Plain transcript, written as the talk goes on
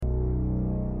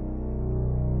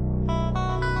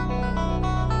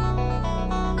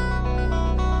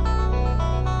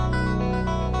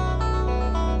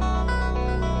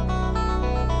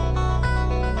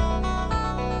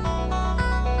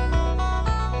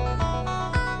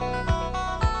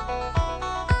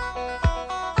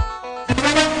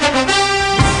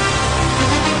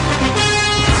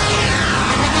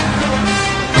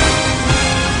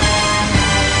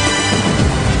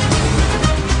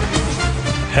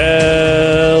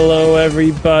Hello,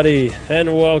 everybody,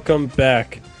 and welcome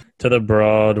back to the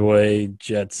Broadway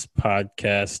Jets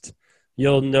podcast.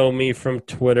 You'll know me from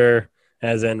Twitter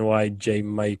as NYJ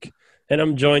Mike, and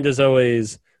I'm joined as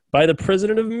always by the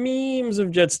president of memes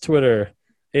of Jets Twitter.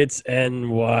 It's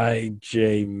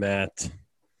NYJ Matt.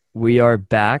 We are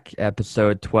back,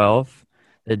 episode 12.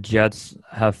 The Jets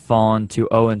have fallen to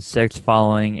 0-6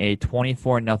 following a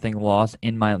 24-0 loss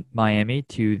in Miami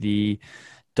to the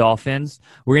Dolphins.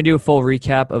 We're going to do a full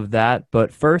recap of that,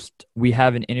 but first we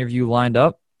have an interview lined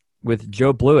up with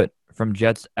Joe Blewett from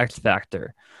Jets X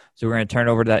Factor. So we're going to turn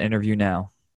over to that interview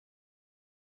now.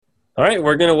 All right,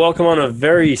 we're going to welcome on a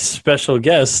very special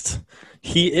guest.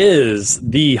 He is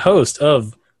the host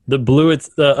of the Blewett's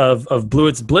of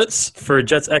Blewett's Blitz for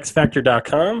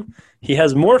JetsXFactor.com. He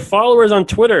has more followers on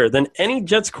Twitter than any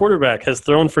Jets quarterback has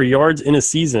thrown for yards in a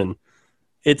season.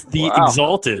 It's the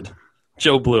exalted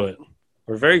Joe Blewett.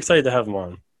 We're very excited to have him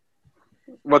on.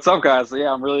 What's up, guys?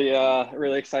 Yeah, I'm really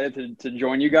excited to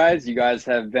join you guys. You guys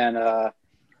have been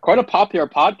quite a popular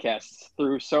podcast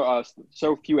through so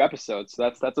few episodes. So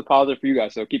that's a positive for you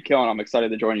guys. So keep killing. I'm excited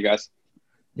to join you guys.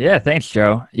 Yeah, thanks,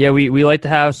 Joe. Yeah, we like to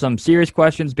have some serious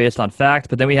questions based on facts,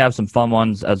 but then we have some fun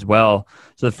ones as well.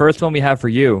 So the first one we have for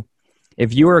you,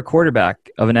 if you were a quarterback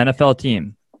of an NFL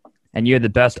team and you had the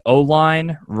best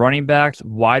O-line, running backs,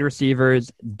 wide receivers,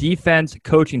 defense,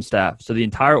 coaching staff, so the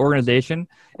entire organization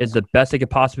is the best it could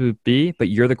possibly be, but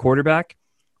you're the quarterback,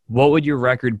 what would your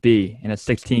record be in a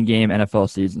 16-game NFL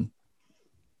season?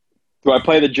 Do I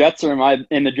play the Jets or am I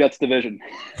in the Jets division?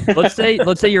 Let's say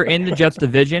you're in the Jets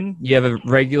division. You have a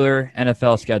regular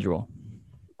NFL schedule.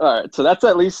 All right, so that's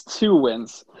at least 2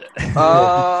 wins.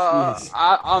 I'm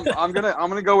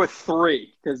gonna go with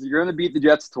 3 because you're gonna beat the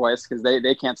Jets twice because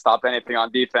they can't stop anything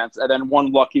on defense, and then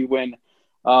 1 lucky win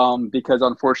because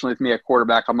unfortunately for me, a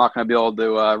quarterback, I'm not gonna be able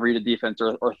to read a defense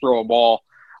or throw a ball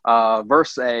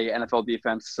versus a NFL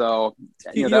defense. So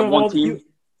You have all the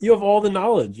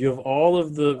knowledge. You have all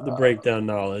of the breakdown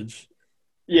knowledge.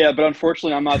 Yeah, but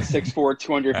unfortunately, I'm not 6'4",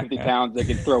 250 pounds that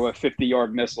can throw a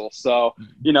 50-yard missile. So,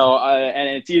 and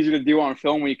it's easier to do on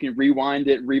film when you can rewind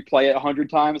it, replay it 100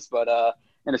 times. But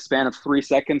in a span of 3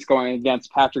 seconds going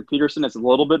against Patrick Peterson, it's a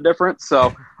little bit different.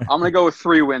 So I'm going to go with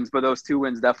 3 wins, but those 2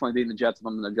 wins definitely beating the Jets if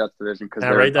I'm in the Jets division because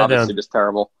they're obviously just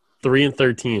terrible.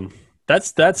 3-13.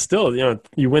 That's still,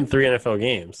 you win 3 NFL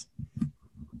games.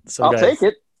 So I'll take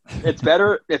it. It's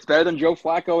better than Joe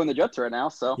Flacco and the Jets right now.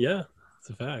 So yeah, it's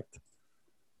a fact.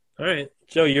 All right,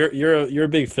 Joe, you're a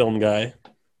big film guy.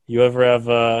 You ever have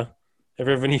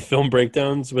any film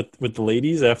breakdowns with the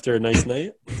ladies after a nice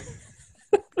night?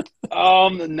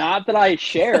 Not that I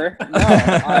share. No,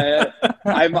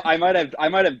 I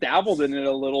might have dabbled in it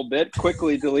a little bit.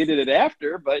 Quickly deleted it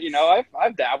after, but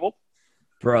I've dabbled.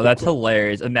 Bro, that's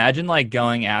hilarious. Imagine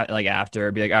going out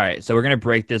after, be like, all right, so we're gonna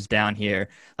break this down here.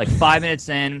 5 minutes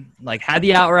in, had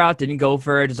the out route, didn't go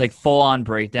for it, just full on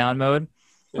breakdown mode.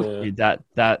 Yeah. Dude,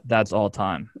 that's all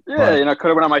time. Yeah, could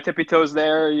have went on my tippy toes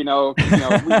there. We could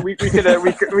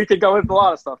go with a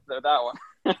lot of stuff there. That one.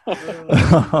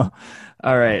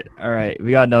 All right.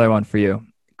 We got another one for you.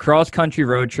 Cross country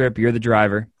road trip. You're the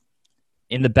driver.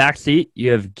 In the back seat,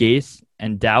 you have Gase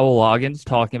and Dowell Loggins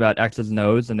talking about X's and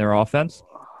O's and their offense,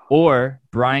 or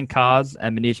Brian Kaz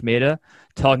and Manish Mehta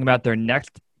talking about their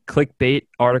next clickbait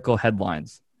article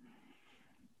headlines.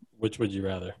 Which would you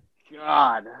rather?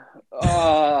 God.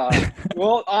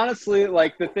 Well, honestly,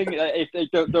 the thing,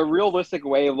 the realistic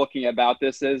way of looking about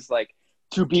this is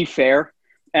to be fair.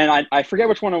 And I forget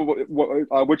which one of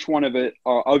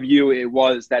you it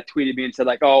was that tweeted me and said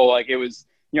it was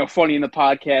funny in the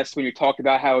podcast when you talked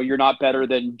about how you're not better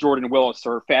than Jordan Willis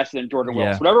or faster than Jordan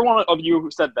Willis. Whatever one of you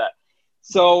who said that.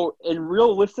 So, and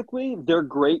realistically, they're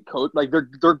great coach. They're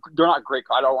not great.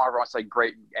 I don't want everyone to say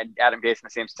great and Adam Gase in the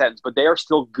same sentence, but they are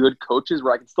still good coaches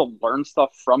where I can still learn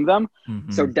stuff from them.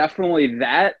 Mm-hmm. So definitely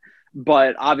that.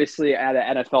 But obviously, at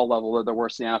an NFL level, they're the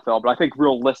worst in the NFL. But I think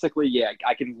realistically, yeah,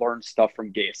 I can learn stuff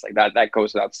from Gase. That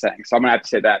goes without saying. So I'm gonna have to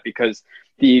say that because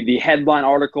the headline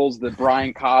articles, the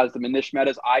Brian Kaz, the Manish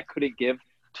Mehtas, I couldn't give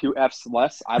 2 F's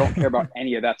less. I don't care about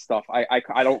any of that stuff. I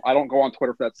don't go on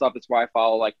Twitter for that stuff. That's why I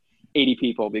follow 80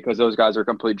 people because those guys are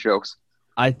complete jokes.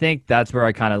 I think that's where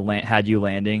I kind of had you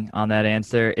landing on that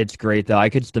answer. It's great, though. I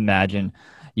could just imagine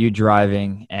you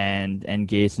driving and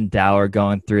Gase and Dow are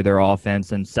going through their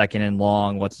offense and second and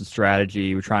long, what's the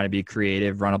strategy? We're trying to be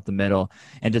creative, run up the middle,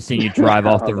 and just seeing you drive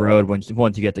off the road once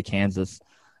you get to Kansas.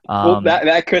 Well,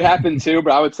 that could happen too,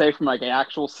 but I would say from like an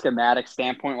actual schematic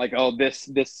standpoint, like this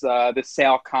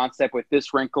sail concept with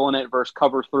this wrinkle in it versus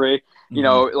cover three,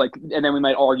 like, and then we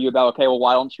might argue about, okay, well,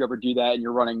 why don't you ever do that and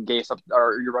you're running Gase up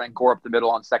or you're running Gore up the middle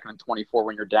on 2nd and 24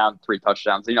 when you're down 3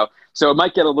 touchdowns, so it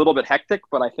might get a little bit hectic,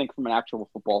 but I think from an actual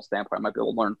football standpoint, I might be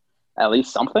able to learn at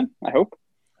least something. I hope.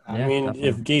 I mean, definitely.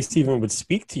 If Gase even would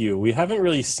speak to you, we haven't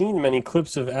really seen many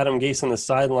clips of Adam Gase on the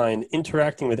sideline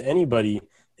interacting with anybody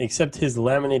except his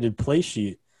laminated play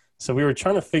sheet. So we were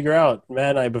trying to figure out,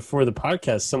 Matt and I, before the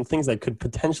podcast, some things that could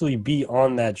potentially be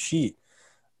on that sheet.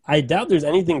 I doubt there's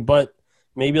anything but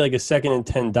maybe like a 2nd and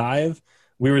 10 dive.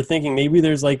 We were thinking maybe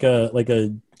there's like a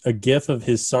gif of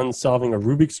his son solving a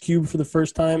Rubik's Cube for the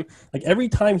first time. Like every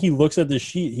time he looks at the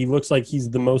sheet, he looks like he's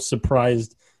the most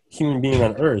surprised human being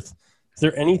on earth. Is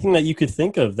there anything that you could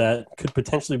think of that could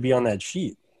potentially be on that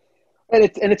sheet? And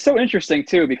it's so interesting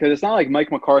too, because it's not like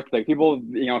Mike McCarthy. Like people,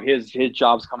 his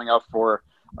job's coming up for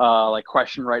like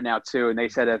question right now too. And they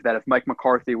said if Mike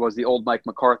McCarthy was the old Mike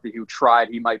McCarthy who tried,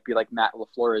 he might be like Matt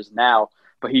LaFleur is now,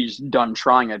 but he's done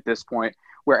trying at this point.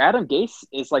 Where Adam Gase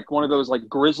is like one of those like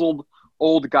grizzled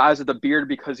old guys with a beard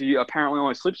because he apparently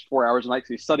only sleeps 4 hours a night because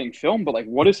he's studying film. But like,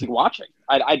 what is he watching?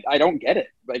 I don't get it.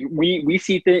 Like we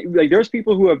see things like there's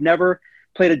people who have never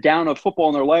played a down of football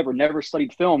in their life or never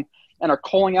studied film and are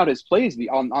calling out his plays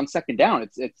on second down.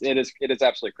 It is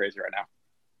absolutely crazy right now.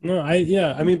 No,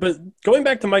 I mean, but going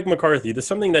back to Mike McCarthy, there's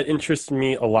something that interests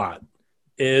me a lot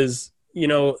is, the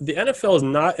NFL is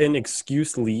not an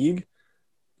excuse league,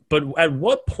 but at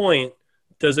what point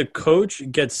does a coach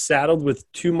get saddled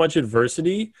with too much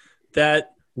adversity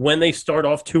that when they start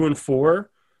off 2-4,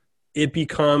 it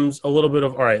becomes a little bit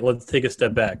of, all right, let's take a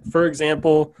step back. For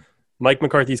example, Mike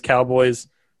McCarthy's Cowboys,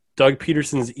 Doug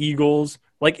Peterson's Eagles.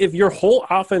 Like, if your whole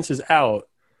offense is out,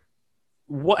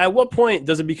 at what point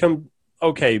does it become,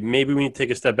 okay, maybe we need to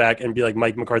take a step back and be like,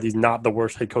 Mike McCarthy's not the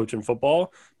worst head coach in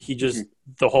football. He just,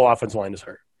 the whole offensive line is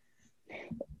hurt.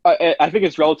 I think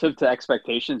it's relative to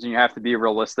expectations, and you have to be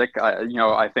realistic.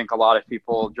 I think a lot of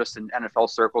people just in NFL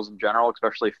circles in general,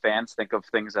 especially fans, think of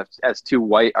things as too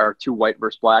white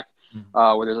versus black,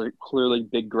 where there's like clearly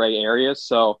big gray areas.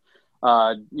 So,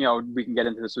 we can get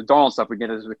into this with Donald stuff. We can get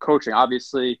into this with coaching.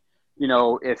 Obviously,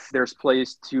 if there's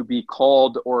plays to be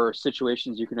called or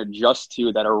situations you can adjust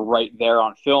to that are right there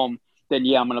on film, then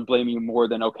yeah, I'm going to blame you more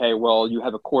than, okay, well, you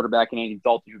have a quarterback in Andy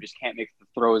Dalton who just can't make the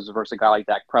throws versus a guy like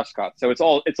Dak Prescott. So it's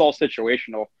all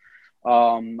situational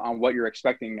on what you're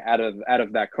expecting out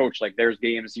of that coach. Like there's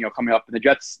games, coming up in the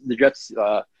Jets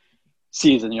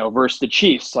season, versus the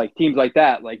Chiefs, like teams like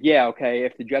that. Like, yeah, okay,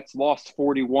 if the Jets lost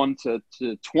 41-20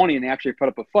 and they actually put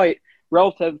up a fight,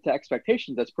 relative to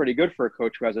expectations, that's pretty good for a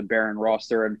coach who has a barren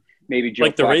roster and maybe Joe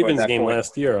like the Flacco Ravens game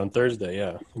last year on Thursday.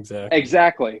 Yeah, exactly.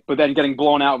 Exactly. But then getting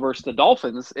blown out versus the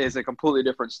Dolphins is a completely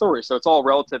different story. So it's all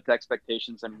relative to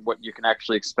expectations and what you can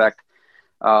actually expect.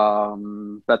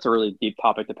 That's a really deep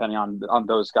topic depending on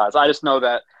those guys. I just know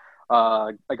that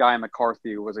a guy in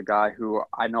McCarthy was a guy who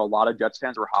I know a lot of Jets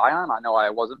fans were high on. I know I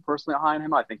wasn't personally high on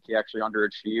him. I think he actually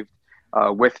underachieved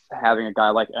with having a guy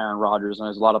like Aaron Rodgers, and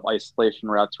there's a lot of isolation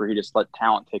routes where he just let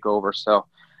talent take over. So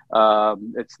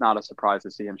it's not a surprise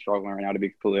to see him struggling right now, to be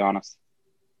completely honest.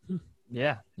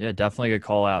 Yeah, definitely a good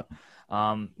call out.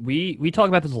 We talk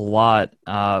about this a lot.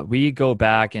 We go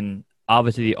back and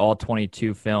obviously the all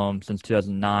 22 film since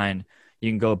 2009.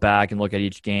 You can go back and look at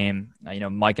each game.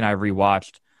 Mike and I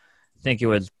rewatched. I think it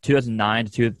was 2009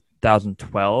 to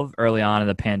 2012, early on in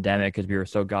the pandemic, because we were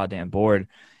so goddamn bored.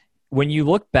 When you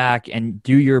look back and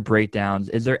do your breakdowns,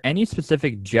 is there any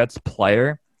specific Jets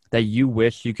player that you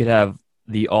wish you could have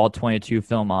the all 22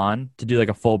 film on to do like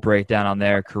a full breakdown on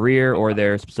their career or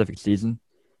their specific season?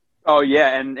 Oh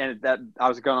yeah, and that I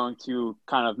was going to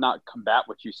kind of not combat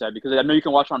what you said, because I know you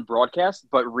can watch on broadcast,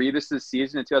 but Revis's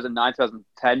season in 2009,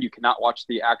 2010, you cannot watch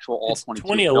the actual all 22.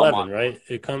 2011, right?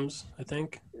 It comes, I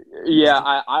think. Yeah,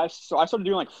 I started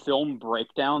doing like film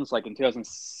breakdowns like in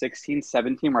 2016,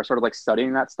 17, where I started like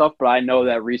studying that stuff. But I know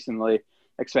that recently,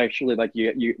 especially like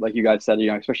you guys said,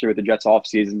 especially with the Jets off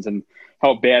seasons and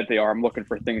how bad they are, I'm looking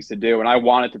for things to do, and I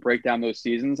wanted to break down those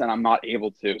seasons, and I'm not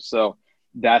able to. So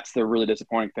that's the really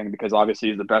disappointing thing, because obviously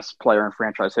he's the best player in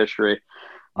franchise history.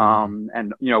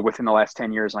 And within the last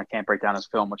 10 years, and I can't break down his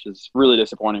film, which is really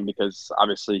disappointing, because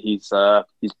obviously he's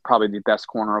probably the best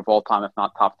corner of all time, if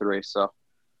not top 3. So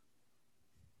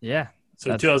yeah.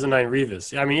 So 2009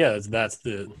 Revis. I mean, yeah, that's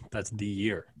the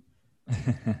year.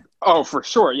 Oh, for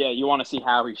sure. Yeah, you want to see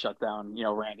how he shut down,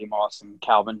 Randy Moss and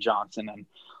Calvin Johnson and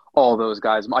all those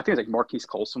guys. I think it's like Marquise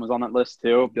Colson was on that list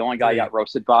too. The only guy he got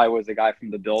roasted by was the guy from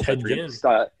the Bills. Ted Ginn.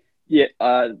 Yeah,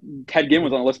 Ted Ginn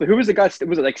was on the list, but who was the guy?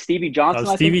 Was it like Stevie Johnson? I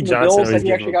think Stevie from the Johnson Bills that always he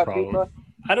gave actually him a got problem. FIFA.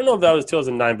 I don't know if that was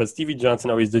 2009, but Stevie Johnson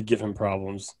always did give him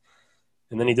problems.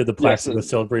 And then he did the Yes, plastic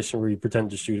celebration where he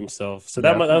pretended to shoot himself. So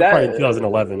Yeah. that was probably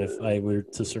 2011, if I were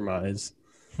to surmise.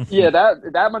 yeah,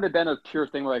 that might have been a pure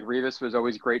thing. Where, like Revis was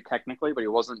always great technically, but he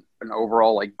wasn't an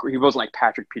overall he wasn't like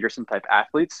Patrick Peterson type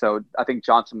athlete. So I think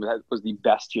Johnson was the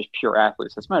best just pure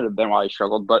athlete. So this might have been why he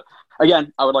struggled. But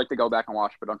again, I would like to go back and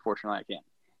watch, but unfortunately, I can't.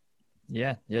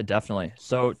 Yeah, definitely.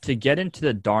 So to get into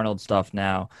the Darnold stuff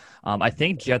now, I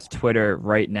think Jets Twitter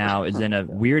right now is in a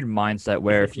weird mindset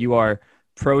where if you are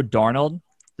pro Darnold,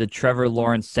 the Trevor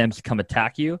Lawrence simps come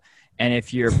attack you. And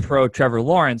if you're pro Trevor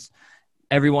Lawrence,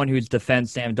 everyone who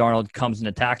defends Sam Darnold comes and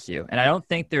attacks you. And I don't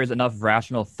think there's enough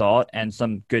rational thought and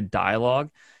some good dialogue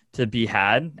to be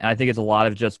had. And I think it's a lot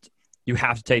of just, you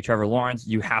have to take Trevor Lawrence,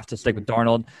 you have to stick with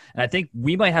Darnold. And I think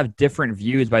we might have different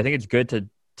views, but I think it's good to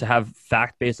have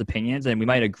fact-based opinions, and we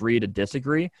might agree to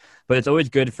disagree, but it's always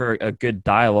good for a good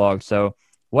dialogue. So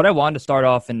what I wanted to start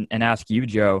off and ask you,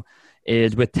 Joe,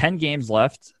 is with 10 games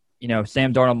left,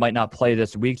 Sam Darnold might not play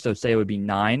this week, so say it would be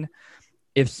 9.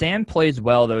 If Sam plays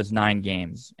well those 9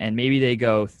 games, and maybe they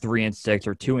go 3-6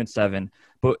 or 2-7,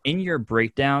 but in your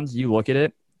breakdowns, you look at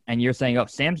it and you're saying, oh,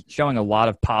 Sam's showing a lot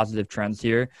of positive trends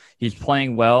here. He's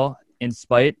playing well in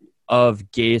spite of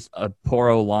Gase, a poor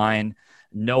O-line,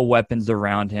 no weapons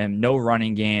around him, no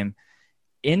running game.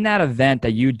 In that event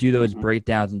that you do those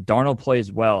breakdowns and Darnold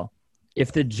plays well,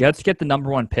 if the Jets get the number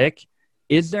 1 pick,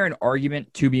 is there an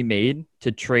argument to be made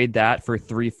to trade that for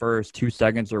 3 firsts, 2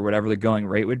 seconds, or whatever the going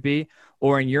rate would be?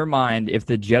 Or in your mind, if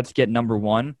the Jets get number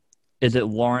 1, is it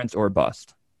Lawrence or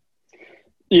bust?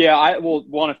 Yeah,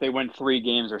 one, if they win 3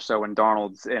 games or so and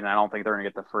Darnold's in, I don't think they're going to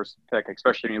get the first pick,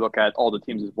 especially when you look at all the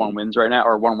teams with 1 win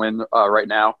right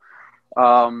now.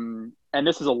 And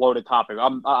this is a loaded topic.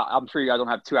 I'm sure you guys don't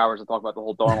have 2 hours to talk about the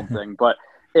whole Darnold thing, but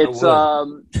it's yeah.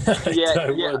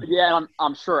 And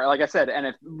I'm sure, like I said, and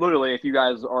if you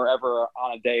guys are ever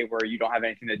on a day where you don't have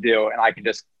anything to do, and I can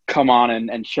just come on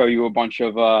and show you a bunch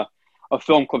of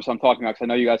film clips I'm talking about, because I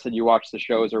know you guys said you watch the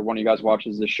shows, or one of you guys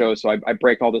watches the show, so I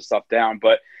break all this stuff down.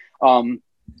 But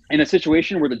in a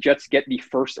situation where the Jets get the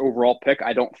first overall pick,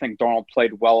 I don't think Darnold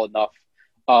played well enough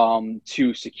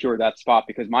to secure that spot,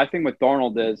 because my thing with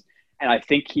Darnold is, and I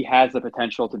think he has the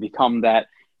potential to become that,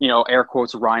 air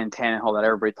quotes, Ryan Tannehill that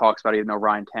everybody talks about, even though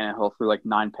Ryan Tannehill threw like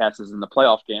 9 passes in the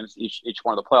playoff games, each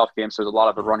one of the playoff games. So there's a lot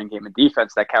of the running game and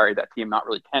defense that carried that team, not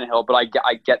really Tannehill. But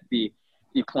I get the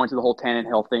point of the whole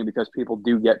Tannehill thing, because people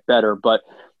do get better. But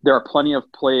there are plenty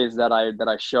of plays that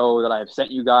I show, that I have sent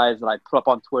you guys, that I put up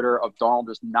on Twitter, of Darnold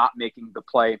just not making the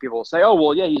play. And people will say, oh,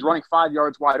 well, yeah, he's running 5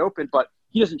 yards wide open, but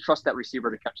he doesn't trust that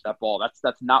receiver to catch that ball. That's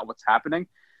not what's happening.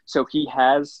 So he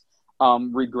has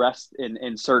regressed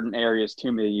in certain areas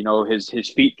to me. His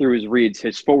feet through his reads,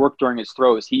 his footwork during his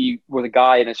throws. He was a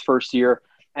guy in his first year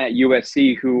at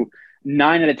USC who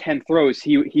 9 out of 10 throws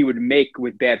he would make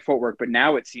with bad footwork, but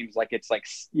now it seems like it's like,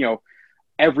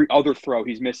 every other throw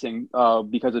he's missing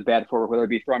because of bad footwork, whether it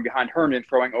be throwing behind Herndon,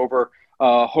 throwing over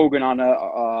Hogan on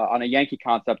a Yankee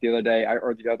concept the other day,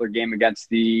 or the other game against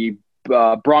the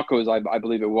Broncos, I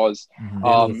believe it was.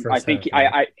 I think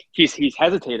he's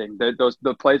hesitating.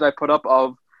 The plays I put up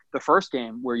of the first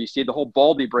game, where you see the whole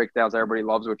Baldy breakdowns everybody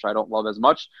loves, which I don't love as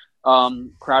much.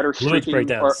 Crowder streaking.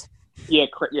 Yeah,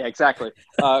 exactly.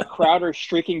 Crowder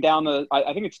streaking down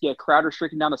Crowder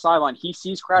streaking down the sideline. He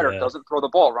sees Crowder, doesn't throw the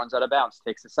ball, runs out of bounds,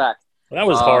 takes a sack. That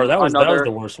was hard. That was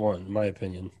the worst one, in my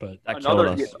opinion. But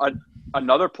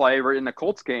another play in the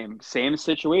Colts game, same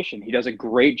situation. He does a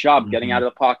great job getting out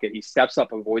of the pocket. He steps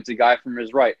up, avoids a guy from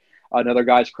his right. Another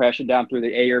guy's crashing down through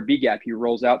the A or B gap. He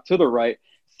rolls out to the right,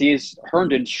 sees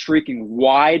Herndon streaking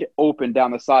wide open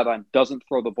down the sideline, doesn't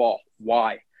throw the ball.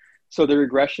 Why? So the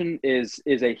regression is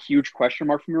a huge question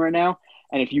mark for me right now.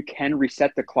 And if you can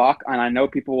reset the clock, and I know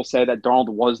people will say that Darnold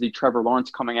was the Trevor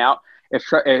Lawrence coming out. If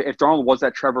Darnold was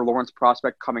that Trevor Lawrence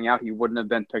prospect coming out, he wouldn't have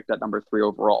been picked at number 3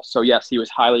 overall. So yes, he was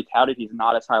highly touted. He's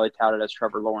not as highly touted as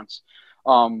Trevor Lawrence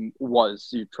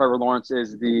was. Trevor Lawrence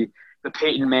is the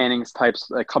Peyton Manning's types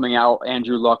coming out,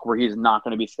 Andrew Luck, where he's not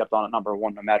going to be stepped on at number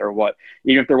 1 no matter what.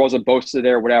 Even if there was a Bosa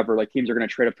there, whatever, like teams are going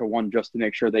to trade up to 1 just to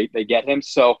make sure they get him.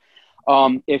 So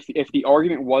if the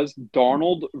argument was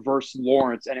Darnold versus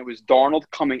Lawrence, and it was Darnold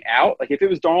coming out, like if it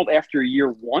was Darnold after year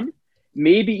 1,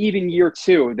 maybe even year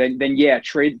 2, then yeah,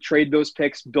 trade those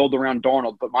picks, build around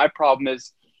Darnold. But my problem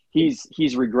is he's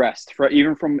regressed.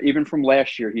 Even from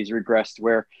last year, he's regressed,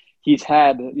 where he's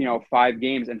had 5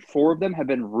 games and 4 of them have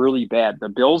been really bad. The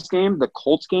Bills game, the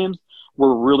Colts games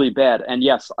were really bad. And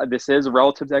yes, this is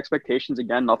relative to expectations.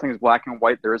 Again, nothing is black and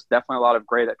white. There is definitely a lot of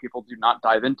gray that people do not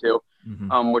dive into,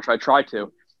 which I try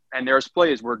to. And there's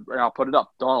plays where, and I'll put it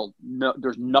up, Donald,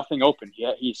 there's nothing open.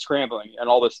 He's scrambling and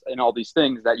all these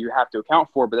things that you have to account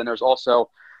for. But then there's also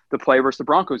the play versus the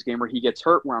Broncos game where he gets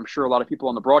hurt, where I'm sure a lot of people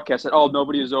on the broadcast said, oh,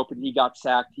 nobody was open. He got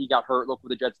sacked. He got hurt. Look what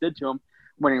the Jets did to him.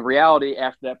 When in reality,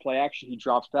 after that play action, he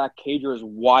drops back. Cager is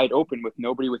wide open with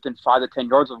nobody within 5 to 10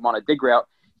 yards of him on a dig route.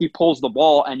 He pulls the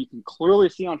ball, and you can clearly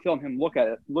see on film him look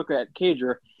at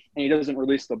Cager, and he doesn't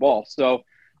release the ball. So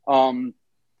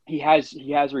he has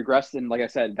regressed, and like I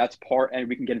said, that's part, and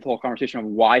we can get into a conversation of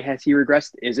why has he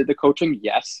regressed. Is it the coaching?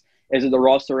 Yes. Is it the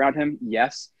roster around him?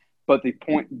 Yes. But the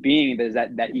point being is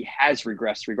that he has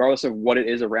regressed regardless of what it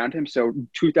is around him. So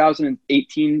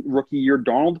 2018 rookie year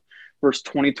Darnold versus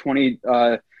 2020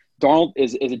 Darnold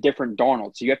is a different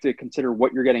Darnold. So you have to consider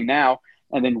what you're getting now.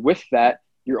 And then with that,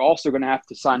 you're also going to have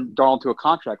to sign Darnold to a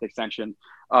contract extension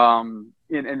in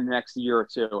the next year or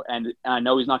two. And I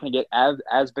know he's not going to get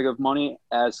as big of money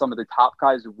as some of the top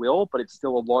guys will, but it's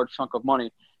still a large chunk of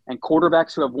money. And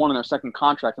quarterbacks who have won in their second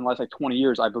contract in the last 20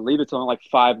 years, I believe it's only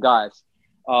 5 guys.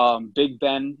 Big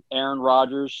Ben, Aaron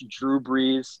Rodgers, Drew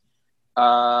Brees,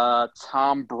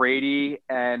 Tom Brady,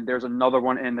 and there's another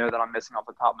one in there that I'm missing off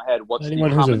the top of my head.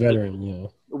 Anyone who's a veteran, yeah.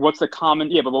 What's the common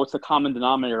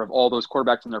denominator of all those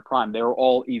quarterbacks in their prime? They were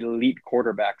all elite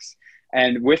quarterbacks.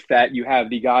 And with that, you have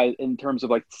the guys, in terms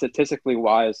of statistically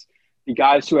wise, the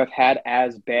guys who have had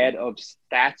as bad of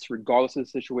stats, regardless of the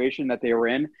situation that they were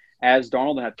in, as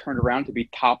Darnold, and have turned around to be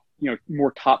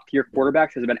more top tier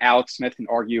quarterbacks, has been Alex Smith, and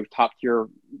argue top tier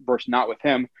versus not with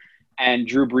him, and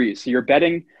Drew Brees. So you're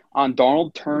betting on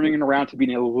Darnold turning around to be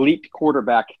an elite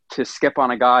quarterback to skip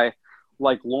on a guy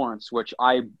like Lawrence, which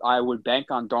I would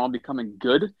bank on Darnold becoming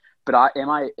good, but am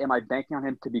I banking on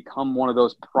him to become one of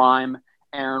those prime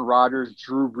Aaron Rodgers,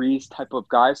 Drew Brees type of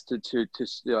guys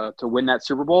to win that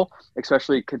Super Bowl,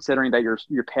 especially considering that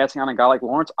you're passing on a guy like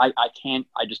Lawrence? I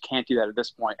just can't do that at this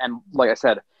point. And like I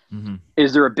said,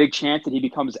 is there a big chance that he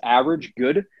becomes average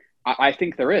good? I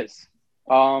think there is.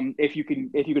 If you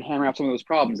can hammer out some of those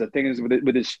problems. The thing is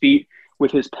with his feet,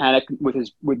 with his panic, with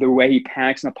the way he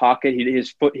panics in the pocket,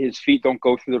 his feet don't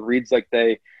go through the reads like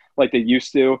they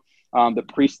used to. The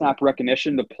pre-snap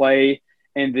recognition, the play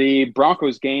in the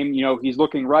Broncos game, he's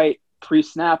looking right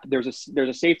pre-snap. There's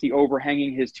a safety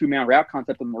overhanging his 2-man route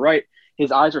concept on the right.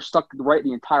 His eyes are stuck right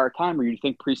the entire time. Where you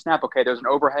think pre-snap, okay, there's an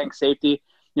overhang safety.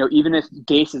 Even if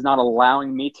Gase is not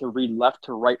allowing me to read left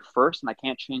to right first, and I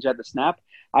can't change that to snap,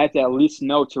 I have to at least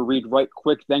know to read right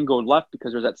quick, then go left,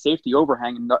 because there's that safety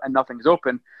overhang and nothing's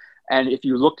open. And if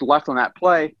you looked left on that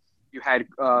play, you had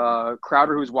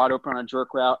Crowder, who was wide open on a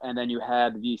jerk route, and then you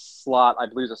had the slot, I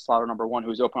believe it's a slotter number 1, who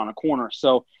was open on a corner.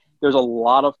 So there's a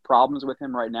lot of problems with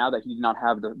him right now that he did not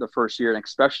have the first year, and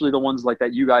especially the ones like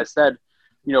that you guys said,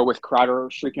 with Crowder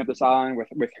streaking up the sideline,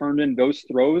 with Herndon, those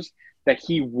throws that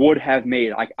he would have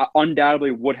made,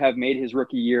 undoubtedly would have made his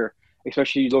rookie year,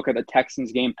 especially you look at the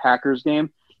Texans game, Packers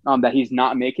game, that he's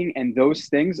not making. And those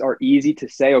things are easy to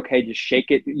say, okay, just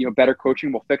shake it, better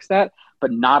coaching will fix that.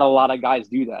 But not a lot of guys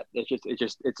do that.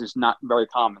 It's just not very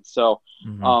common. So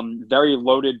very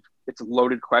loaded. It's a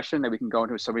loaded question that we can go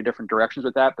into so many different directions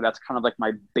with that. But that's kind of like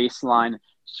my baseline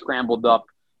scrambled up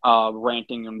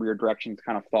ranting in weird directions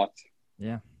kind of thoughts.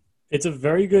 Yeah. It's a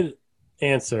very good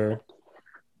answer.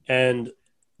 And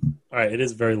all right, it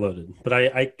is very loaded, but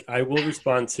I will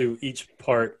respond to each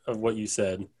part of what you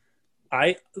said.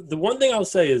 The one thing I'll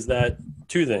say is that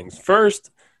 2 things.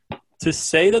 First, to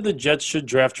say that the Jets should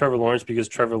draft Trevor Lawrence because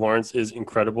Trevor Lawrence is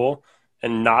incredible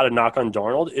and not a knock on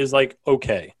Darnold is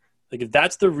okay. If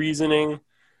that's the reasoning,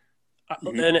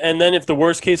 and then if the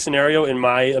worst case scenario, in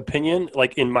my opinion,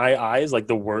 in my eyes,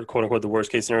 the word quote unquote the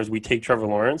worst case scenario is we take Trevor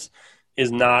Lawrence,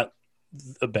 is not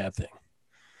a bad thing.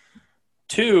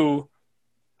 2,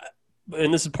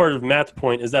 and this is part of Matt's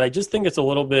point, is that I just think it's a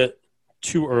little bit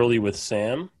too early with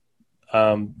Sam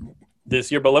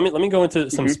this year. But let me go into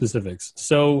some specifics.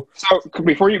 So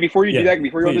before you do that,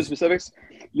 before you go into specifics,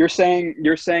 you're saying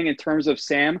in terms of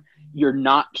Sam, you're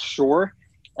not sure,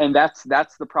 and that's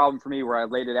the problem for me. Where I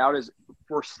laid it out is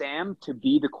for Sam to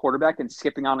be the quarterback and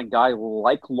skipping on a guy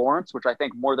like Lawrence, which I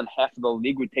think more than half of the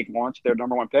league would take Lawrence, their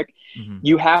number 1 pick.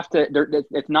 You have to.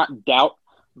 It's not doubt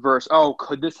versus,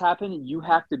 could this happen? You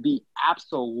have to be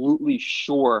absolutely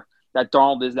sure that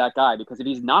Darnold is that guy, because if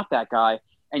he's not that guy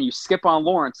and you skip on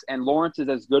Lawrence and Lawrence is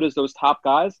as good as those top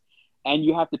guys and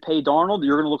you have to pay Darnold,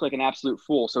 you're going to look like an absolute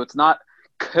fool. So it's not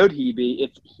could he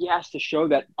be, he has to show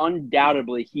that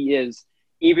undoubtedly he is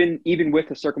even with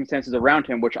the circumstances around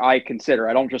him, which I consider.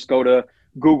 I don't just go to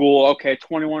Google, okay,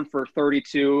 21 for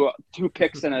 32, 2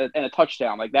 picks and a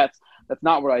touchdown. Like that's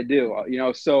not what I do.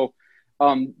 So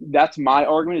that's my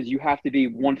argument is you have to be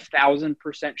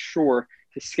 1,000% sure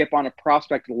to skip on a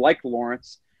prospect like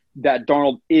Lawrence that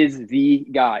Darnold is the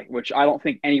guy, which I don't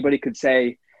think anybody could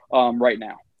say right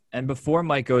now. And before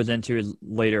Mike goes into his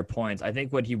later points, I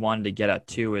think what he wanted to get at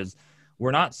too is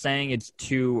we're not saying it's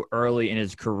too early in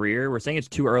his career. We're saying it's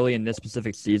too early in this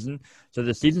specific season. So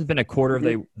the season's been a quarter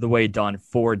of the way done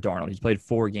for Darnold. He's played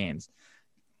 4 games.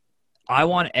 I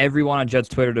want everyone on Jets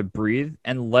Twitter to breathe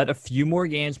and let a few more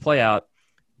games play out.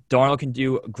 Darnold can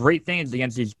do great things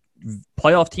against these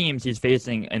playoff teams he's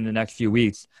facing in the next few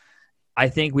weeks. I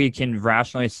think we can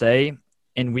rationally say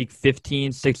in week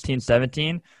 15, 16,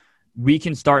 17, we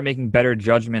can start making better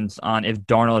judgments on if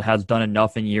Darnold has done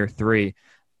enough in year 3.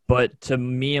 But to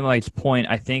me and Mike's point,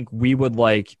 I think we would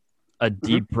like a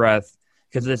deep breath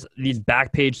because these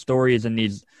back page stories and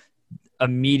these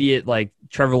immediate like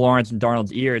Trevor Lawrence and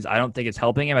Darnold's ears, I don't think it's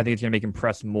helping him. I think it's going to make him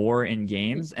press more in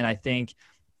games. And I think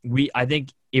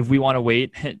if we want to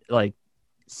wait like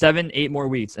 7-8 more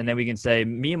weeks, and then we can say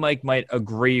me and Mike might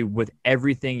agree with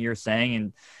everything you're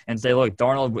saying and say, look,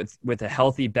 Darnold with a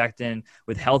healthy Becton,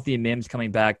 with healthy Mims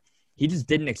coming back, he just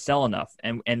didn't excel enough.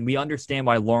 And we understand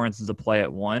why Lawrence is a play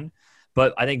at 1,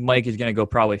 but I think Mike is going to go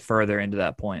probably further into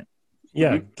that point.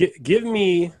 Yeah. Give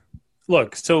me –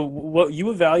 look, so what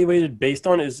you evaluated based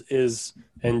on is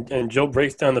and Joe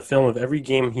breaks down the film of every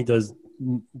game he does.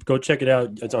 Go check it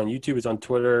out. It's on YouTube. It's on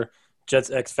Twitter.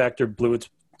 Jets X Factor, Blue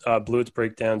It's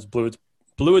breakdowns, Blue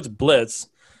It's Blitz.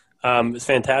 It's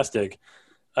fantastic.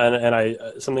 And I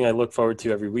something I look forward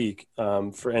to every week.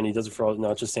 And he does it for all,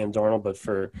 not just Sam Darnold, but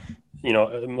for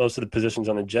most of the positions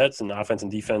on the Jets and offense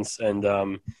and defense. And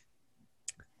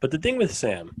but the thing with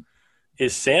Sam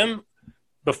is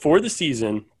before the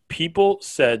season, people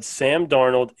said Sam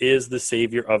Darnold is the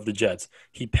savior of the Jets.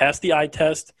 He passed the eye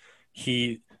test.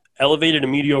 He elevated a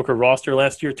mediocre roster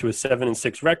last year to a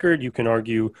 7-6 record. You can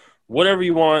argue whatever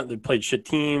you want. They played shit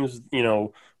teams,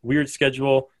 weird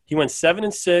schedule. He went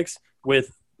 7-6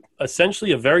 with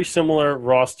essentially a very similar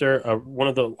roster, one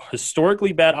of the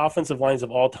historically bad offensive lines of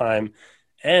all time,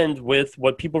 and with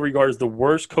what people regard as the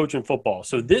worst coach in football.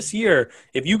 So this year,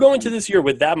 if you go into this year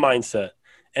with that mindset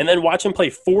and then watch him play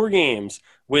 4 games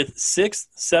with 6th,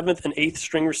 7th, and 8th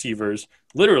string receivers,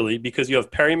 literally because you have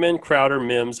Perryman, Crowder,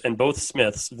 Mims, and both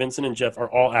Smiths, Vincent and Jeff,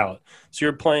 are all out. So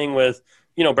you're playing with,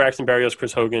 Braxton Berrios,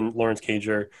 Chris Hogan, Lawrence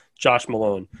Cager, Josh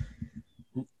Malone.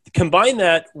 Combine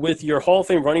that with your Hall of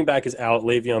Fame running back is out,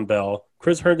 Le'Veon Bell.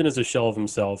 Chris Herndon is a shell of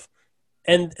himself.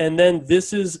 And then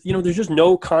this is, there's just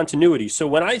no continuity. So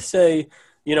when I say,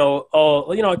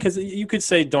 because you could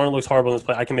say Darnold looks horrible in this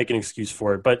play, I can make an excuse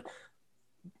for it. But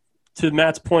to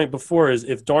Matt's point before is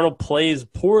if Darnold plays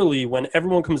poorly when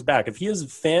everyone comes back, if he has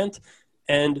Fant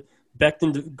and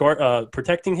Becton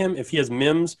protecting him, if he has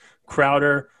Mims,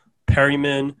 Crowder,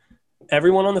 Perryman,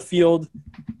 everyone on the field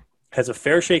has a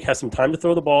fair shake, has some time to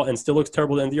throw the ball, and still looks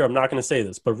terrible at the end of the year, I'm not going to say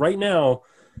this. But right now,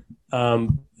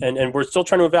 and we're still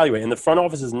trying to evaluate, and the front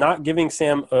office is not giving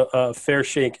Sam a fair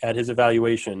shake at his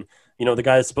evaluation. The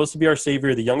guy is supposed to be our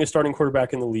savior, the youngest starting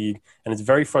quarterback in the league, and it's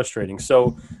very frustrating.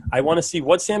 So I want to see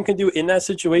what Sam can do in that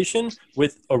situation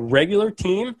with a regular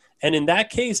team. And in that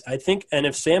case, I think, and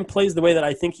if Sam plays the way that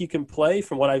I think he can play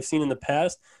from what I've seen in the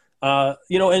past,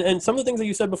 and some of the things that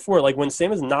you said before, like when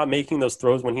Sam is not making those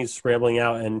throws when he's scrambling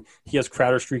out and he has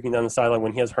Crowder streaking down the sideline,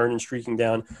 when he has Herndon streaking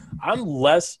down, I'm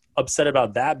less upset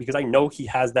about that because I know he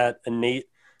has that innate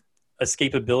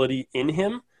escapability in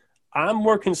him. I'm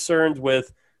more concerned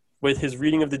with his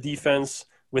reading of the defense,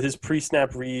 with his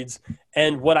pre-snap reads,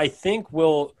 and what I think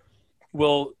will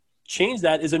change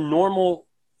that is a normal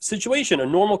situation, a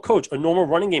normal coach, a normal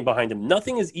running game behind him.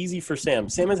 Nothing is easy for Sam.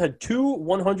 Sam has had 2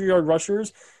 100-yard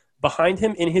rushers behind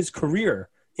him in his career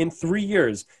in 3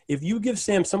 years. If you give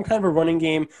Sam some kind of a running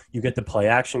game, you get the play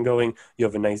action going, you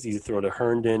have a nice easy throw to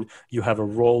Herndon, you have a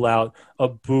rollout, a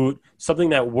boot, something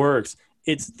that works.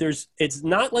 It's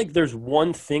not like there's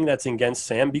one thing that's against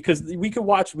Sam, because we could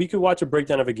watch a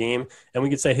breakdown of a game and we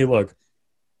could say, hey, look,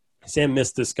 Sam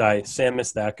missed this guy, Sam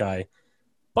missed that guy.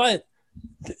 But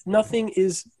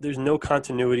there's no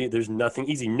continuity, there's nothing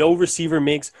easy. No receiver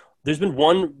there's been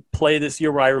one play this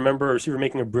year where I remember a receiver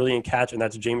making a brilliant catch, and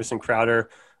that's Jamison Crowder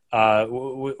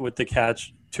with the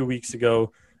catch 2 weeks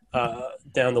ago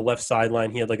down the left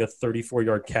sideline. He had like a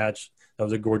 34-yard catch. That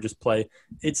was a gorgeous play.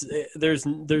 There's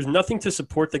nothing to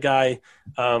support the guy.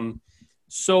 And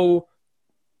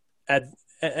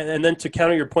then to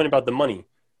counter your point about the money,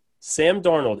 Sam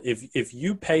Darnold, if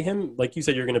you pay him, like you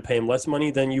said, you're going to pay him less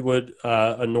money than you would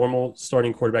a normal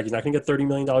starting quarterback. He's not going to get $30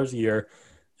 million a year.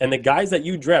 And the guys that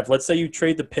you draft, let's say you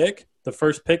trade the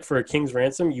first pick for a king's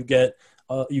ransom, you get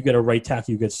a right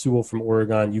tackle, you get Sewell from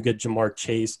Oregon, you get Jamar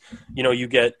Chase, you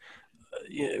get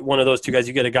one of those two guys,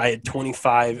 you get a guy at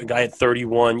 25, a guy at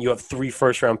 31, you have 3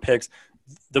 first-round picks.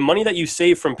 The money that you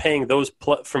save from paying those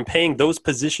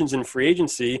positions in free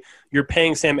agency, you're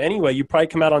paying Sam anyway. You probably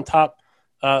come out on top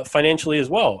financially as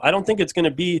well. I don't think it's going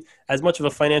to be as much of a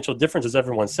financial difference as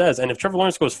everyone says. And if Trevor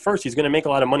Lawrence goes first, he's going to make a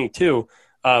lot of money too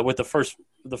with the first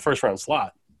round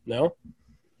slot. No?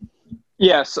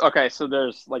 Yes. Okay. So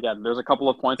there's a couple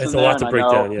of points. It's in a lot there, to break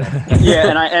down. Yeah. Yeah,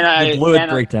 and I Blewett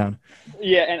breakdown.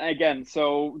 Yeah, and again,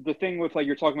 so the thing with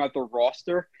you're talking about the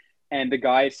roster and the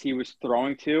guys he was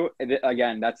throwing to,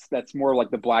 again, that's more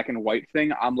like the black and white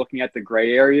thing. I'm looking at the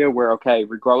gray area where, okay,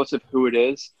 regardless of who it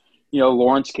is,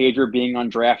 Lawrence Cager being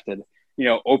undrafted,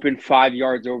 open 5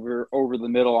 yards over the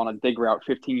middle on a dig route,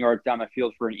 15 yards down the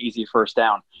field for an easy first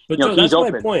down. But Joe, that's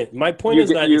my point. My point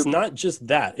is that it's not just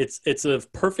that. It's a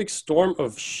perfect storm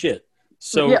of shit.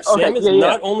 So Sam is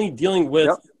not only dealing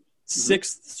with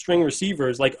sixth string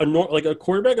receivers, like a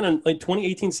quarterback in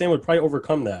 2018 Sam would probably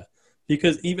overcome that.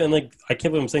 Because even I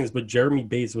can't believe I'm saying this, but Jeremy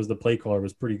Bates was the play caller,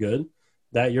 was pretty good.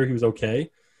 That year he was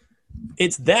okay.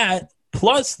 It's that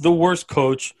plus the worst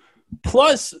coach,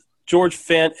 plus George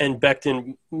Fant and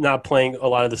Becton not playing a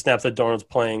lot of the snaps that Darnold's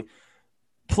playing,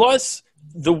 plus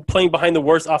the playing behind the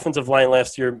worst offensive line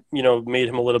last year, made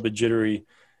him a little bit jittery.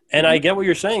 And I get what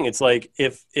you're saying. It's like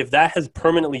if that has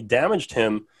permanently damaged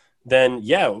him, then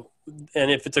yeah.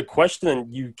 And if it's a question,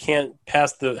 then you can't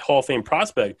pass the Hall of Fame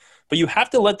prospect. But you have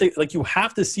to you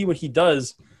have to see what he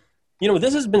does.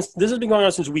 This has been going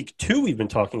on since week 2. We've been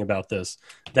talking about this.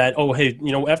 That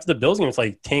after the Bills game, it's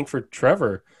like tank for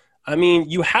Trevor. I mean,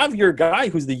 you have your guy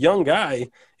who's the young guy.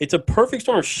 It's a perfect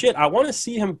storm of shit. I want to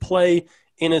see him play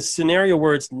in a scenario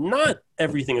where it's not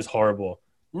everything is horrible.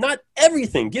 Not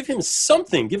everything. Give him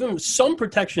something. Give him some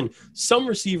protection, some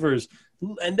receivers,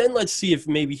 and then let's see if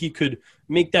maybe he could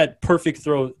make that perfect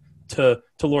throw to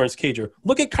Lawrence Cager.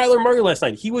 Look at Kyler Murray last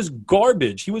night. He was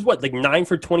garbage. He was 9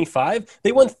 for 25?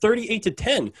 They won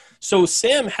 38-10. So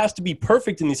Sam has to be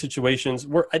perfect in these situations.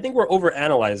 I think we're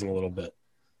overanalyzing a little bit.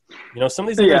 Some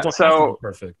of these guys don't have to be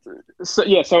perfect.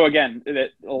 So again, a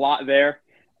lot there.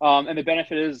 And the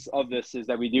benefit of this is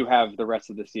that we do have the rest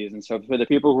of the season. So for the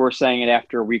people who are saying it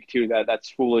after week 2, that's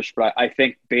foolish. But I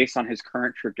think based on his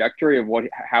current trajectory of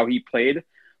how he played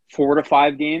 4 to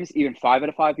 5 games, even 5 out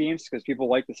of 5 games, because people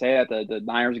like to say that the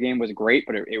Niners game was great,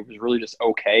 but it was really just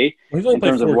okay in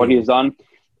terms of what he's done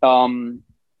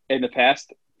in the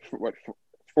past.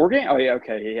 4 games? Oh, yeah,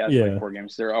 okay. He has 4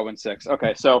 games. They're 0-6.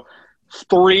 Okay, so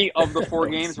 3 of the 4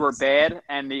 games were bad,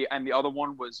 and the other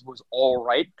one was all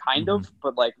right, kind of,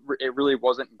 but it really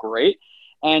wasn't great.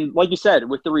 And like you said,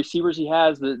 with the receivers he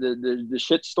has, the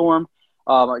shit storm.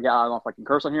 I don't know if I can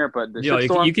curse on here, but the shit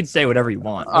storm. You can say whatever you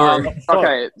want.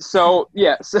 Okay, so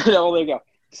yeah, so there you go.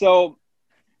 So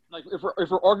if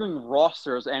we're arguing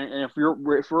rosters, and if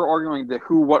we're arguing the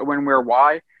who, what, when, where,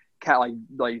 why,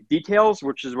 like details,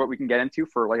 which is what we can get into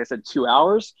for, like I said, 2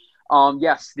 hours.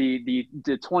 Yes, the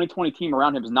 2020 team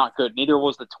around him is not good. Neither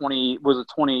was the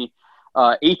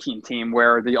 2018 team,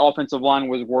 where the offensive line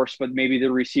was worse, but maybe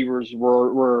the receivers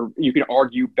were you can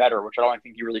argue better, which I don't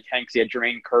think he really can, because he had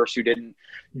Jermaine Kearse, who didn't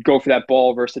go for that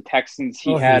ball versus the Texans.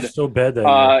 He was so bad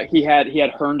that year. He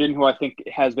had Herndon, who I think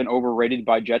has been overrated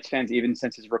by Jets fans even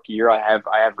since his rookie year. I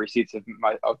have receipts of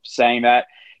saying that.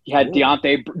 He had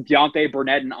Deontay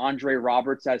Burnett and Andre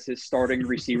Roberts as his starting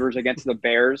receivers against the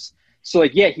Bears. So,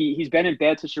 he's been in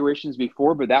bad situations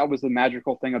before, but that was the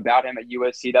magical thing about him at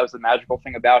USC. That was the magical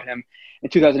thing about him in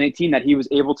 2018, that he was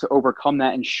able to overcome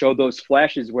that and show those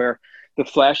flashes where the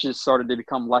flashes started to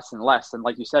become less and less. And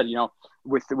like you said, it's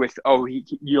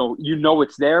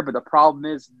there, but the problem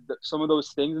is that some of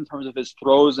those things in terms of his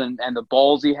throws and the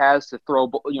balls he has to throw,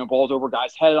 balls over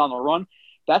guys' head on the run,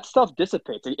 that stuff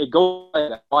dissipates. It goes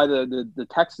why the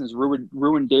Texans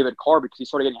ruined David Carr, because he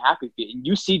started getting happy feet. And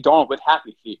you see Darnold with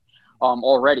happy feet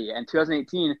already. And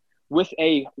 2018 with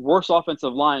a worse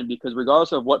offensive line, because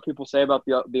regardless of what people say about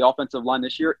the offensive line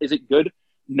this year, is it good?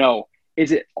 No.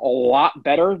 Is it a lot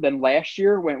better than last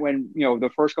year when the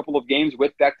first couple of games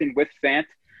with Becton, with Fant,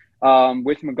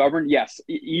 with McGovern? Yes,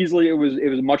 easily it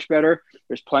was much better.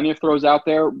 There's plenty of throws out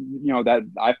there, that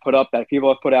I've put up, that people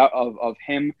have put out of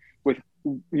him with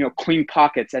clean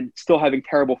pockets and still having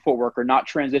terrible footwork, or not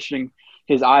transitioning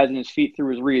his eyes and his feet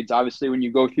through his reads. Obviously, when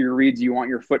you go through your reads, you want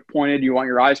your foot pointed, you want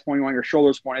your eyes pointed, you want your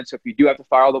shoulders pointed. So if you do have to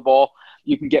fire the ball,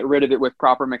 you can get rid of it with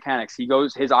proper mechanics.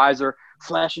 His eyes are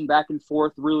flashing back and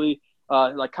forth, really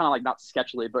like kind of like not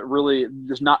sketchily, but really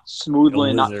just not smoothly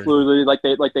and not fluidly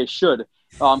like they should.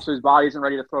 So his body isn't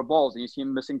ready to throw balls, and you see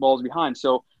him missing balls behind.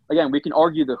 So again, we can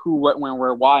argue the who, what, when,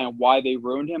 where, why, and why they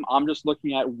ruined him. I'm just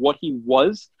looking at what he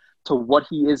was to what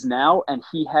he is now, and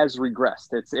he has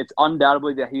regressed. It's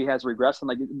undoubtedly that he has regressed, and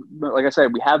like I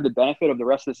said, we have the benefit of the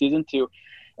rest of the season to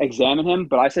examine him.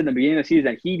 But I said in the beginning of the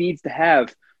season, he needs to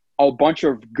have a bunch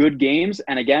of good games.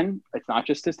 And again, it's not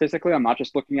just statistically. I'm not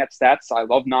just looking at stats. I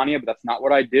love Nania, but that's not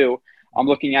what I do. I'm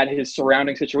looking at his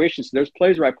surrounding situation. So there's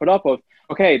plays where I put up of,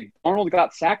 okay, Arnold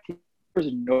got sacked.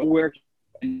 There's nowhere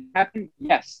to happen.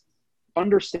 Yes.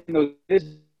 Understand those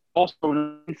is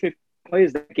also 50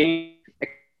 plays that game,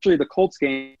 actually the Colts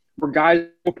game, where guys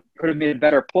could have made a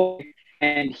better play,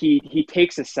 and he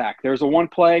takes a sack. There's a one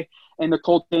play in the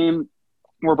Colts game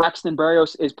where Braxton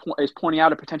Berrios is pointing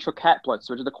out a potential cat blitz,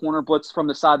 which is the corner blitz from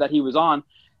the side that he was on,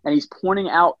 and he's pointing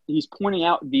out the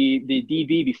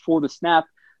DB before the snap.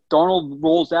 Darnold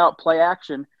rolls out play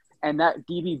action, and that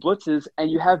DB blitzes,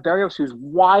 and you have Berrios who's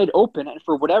wide open, and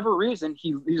for whatever reason,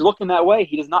 he's looking that way.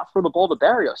 He does not throw the ball to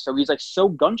Berrios, so he's like so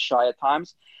gun shy at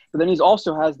times. But then he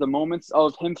also has the moments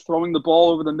of him throwing the ball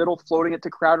over the middle, floating it to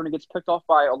Crowder, and it gets picked off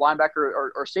by a linebacker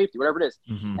or safety, whatever it is.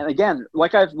 Mm-hmm. And again, I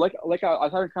was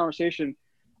having a conversation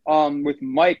with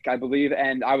Mike, I believe,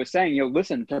 and I was saying,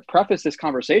 listen, to preface this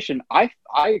conversation, I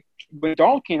when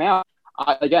Darnold came out,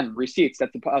 again, receipts,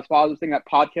 that's the positive thing, that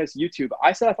podcast, YouTube,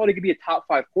 I said I thought he could be a top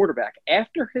 5 quarterback.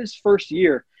 After his first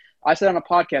year, I said on a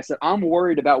podcast that I'm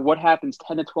worried about what happens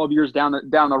 10 to 12 years down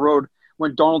the road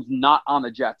when Darnold's not on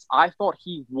the Jets. I thought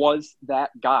he was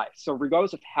that guy. So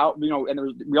regardless of how,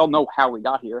 and we all know how we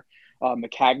got here,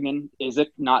 Maccagnan, is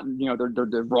it not,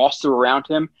 the roster around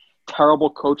him,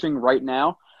 terrible coaching right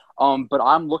now. But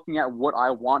I'm looking at what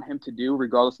I want him to do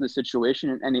regardless of the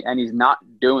situation, and he's not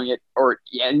doing it, or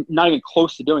not even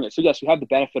close to doing it. So, yes, we have the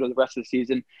benefit of the rest of the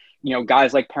season.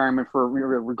 Guys like Perriman,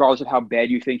 regardless of how bad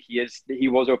you think he is, he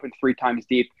was open 3 times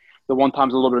deep. The one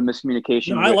time's a little bit of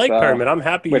miscommunication. No, I like Perriman. I'm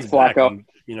happy with he's Flacco.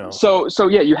 Back, So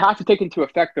yeah, you have to take into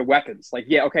effect the weapons. Like,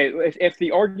 yeah, okay, if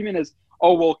the argument is,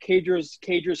 oh, well,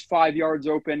 Cager's 5 yards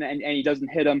open and he doesn't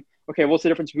hit him, okay, what's the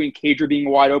difference between Cager being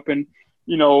wide open,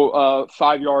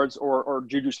 5 yards or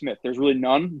Juju Smith? There's really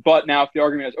none. But now if the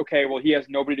argument is, okay, well, he has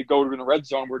nobody to go to in the red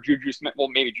zone where Juju Smith – well,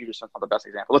 maybe Juju Smith's not the best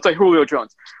example. Let's say Julio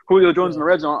Jones. Julio Jones in the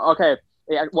red zone, okay.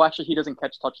 Well, actually, he doesn't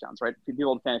catch touchdowns, right?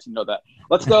 People in fantasy know that.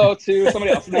 Let's go to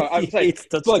somebody else. No, I'm saying,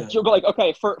 but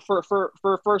okay, for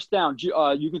first down,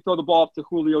 you can throw the ball up to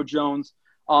Julio Jones,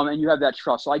 and you have that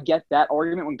trust. So I get that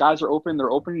argument. When guys are open,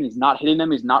 they're open, and he's not hitting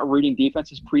them. He's not reading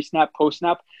defenses pre-snap,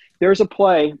 post-snap. There's a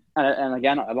play, and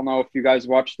again, I don't know if you guys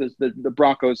watched the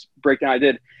Broncos breakdown I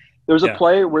did. There's a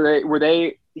play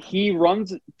where he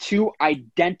runs 2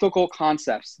 identical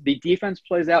concepts. The defense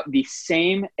plays out the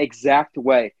same exact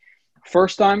way.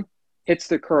 First time, hits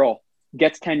the curl,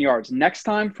 gets 10 yards. Next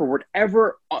time, for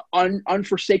whatever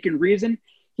unforsaken reason,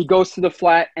 he goes to the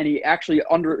flat and he actually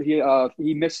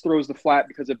he misthrows the flat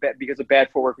because of bad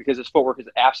footwork, because his footwork is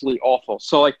absolutely awful.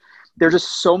 So there's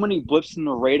just so many blips in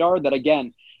the radar that,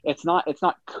 again, it's not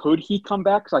could he come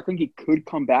back, because I think he could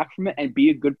come back from it and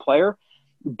be a good player,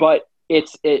 but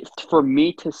it's for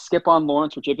me to skip on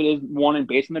Lawrence, which if it is one and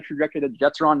based on the trajectory that the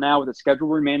Jets are on now with the schedule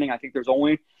remaining, I think there's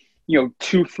only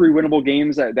 2-3 winnable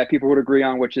games that people would agree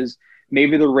on, which is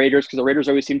maybe the Raiders, because the Raiders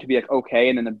always seem to be okay,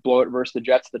 and then the blow it versus the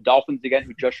Jets, the Dolphins again,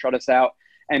 who just shut us out,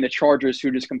 and the Chargers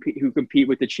who compete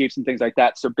with the Chiefs and things like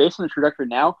that. So based on the trajectory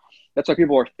now, that's what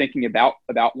people are thinking about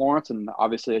Lawrence. And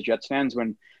obviously as Jets fans,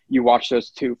 when you watch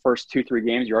those first 2-3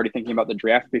 games, you're already thinking about the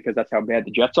draft because that's how bad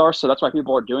the Jets are. So that's why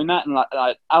people are doing that, and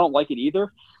I don't like it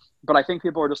either. But I think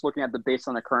people are just looking at the based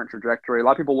on the current trajectory. A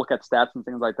lot of people look at stats and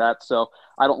things like that, so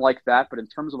I don't like that. But in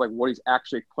terms of what he's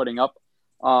actually putting up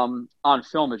on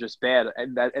film is just bad,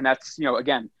 and that's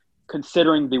again,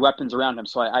 considering the weapons around him.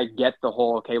 So I get the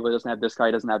whole, okay, well, he doesn't have this guy,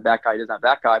 he doesn't have that guy, he doesn't have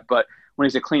that guy. But when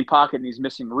he's a clean pocket and he's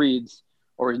missing reads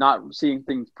or he's not seeing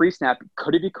things pre-snap,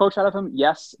 could it be coached out of him?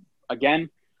 Yes, again.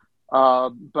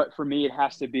 But for me, it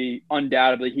has to be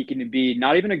undoubtedly he can be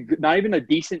not even a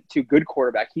decent to good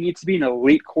quarterback. He needs to be an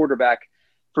elite quarterback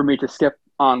for me to skip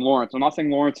on Lawrence. I'm not saying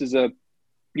Lawrence is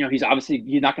he's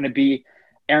not going to be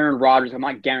Aaron Rodgers. I'm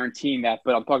not guaranteeing that,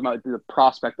 but I'm talking about the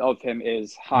prospect of him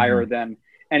is higher than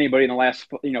anybody in the last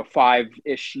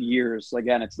 5-ish years.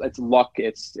 Again, it's luck.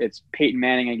 It's Peyton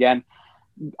Manning again.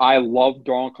 I love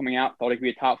Darnold coming out. Thought he could be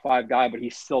a top 5 guy, but he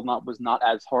still was not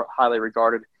as highly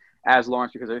regarded as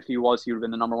Lawrence, because if he was, he would have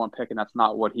been the number one pick, and that's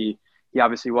not what he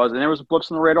obviously was. And there was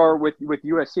blips on the radar with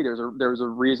USC. There was a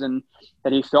reason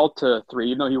that he fell to 3,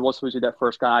 even though he was supposed to be that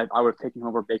first guy. I would have taken him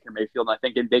over Baker Mayfield, and I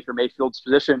think in Baker Mayfield's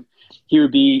position, he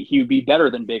would be better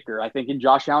than Baker. I think in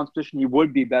Josh Allen's position, he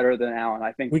would be better than Allen.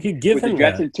 I think we could give him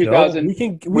that. In 2000,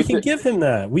 we can give him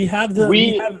that. We have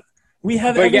everything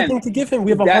again, to give him.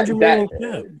 We have $100 million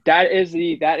cap.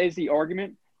 That is the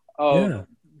argument of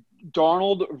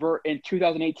Darnold in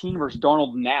 2018 versus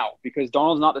Darnold now, because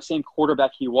Darnold's not the same quarterback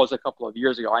he was a couple of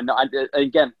years ago. I know.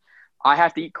 Again, I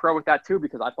have to eat crow with that too,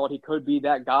 because I thought he could be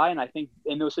that guy, and I think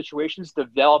in those situations,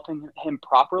 developing him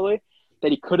properly,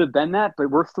 that he could have been that. But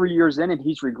we're 3 years in, and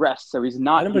he's regressed, so he's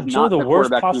not. He's not the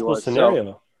worst possible scenario.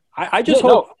 So, I just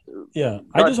hope.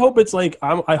 I just hope it's like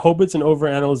I hope it's an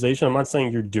overanalyzation. I'm not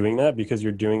saying you're doing that because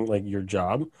you're doing like your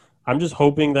job. I'm just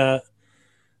hoping that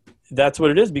that's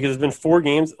what it is, because it's been 4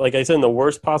 games, like I said, in the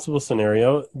worst possible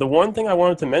scenario. The one thing I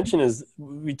wanted to mention is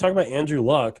we talk about Andrew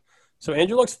Luck. So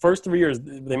Andrew Luck's first 3 years,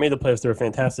 they made the playoffs. They were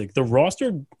fantastic. The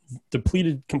roster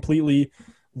depleted completely.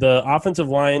 The offensive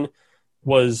line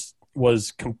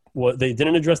they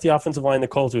didn't address the offensive line. The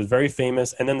Colts, it was very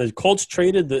famous. And then the Colts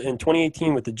traded in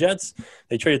 2018 with the Jets.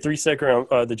 They traded 3 second-round.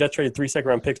 The Jets traded 3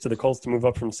 second-round picks to the Colts to move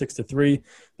up from 6 to 3.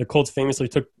 The Colts famously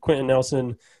took Quentin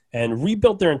Nelson and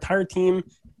rebuilt their entire team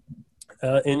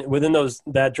within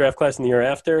that draft class in the year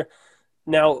after.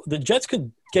 Now, the Jets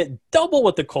could get double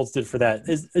what the Colts did for that.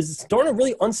 Is Darnold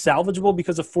really unsalvageable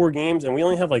because of 4 games? And we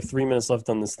only have like 3 minutes left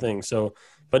on this thing. So,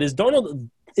 but is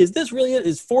this really it?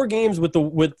 Is 4 games with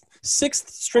 6th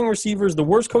string receivers, the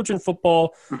worst coach in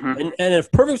football, and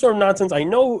if perfect storm nonsense? I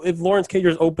know if Lawrence Cager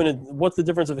is open, what's the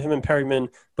difference of him and Perryman?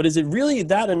 But is it really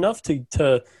that enough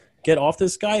to get off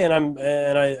this guy?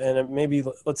 And maybe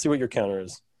let's see what your counter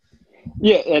is.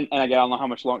 Yeah, and again, I don't know how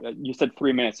much longer you said.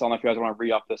 3 minutes. So I don't know if you guys want to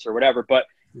re-up this or whatever. But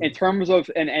in terms of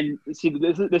and see,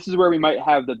 this is where we might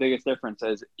have the biggest difference.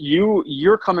 Is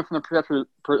you're coming from the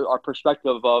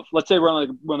perspective of, let's say we're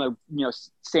on the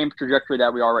same trajectory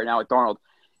that we are right now with Darnold.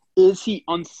 Is he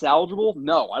unsalvageable?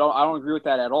 No, I don't agree with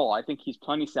that at all. I think he's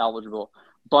plenty salvageable.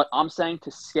 But I'm saying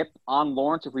to skip on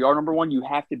Lawrence, if we are number one, you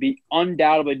have to be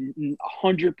undoubtedly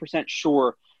 100%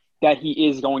 sure that he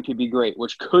is going to be great.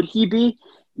 Which could he be?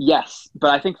 Yes, but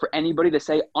I think for anybody to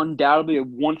say undoubtedly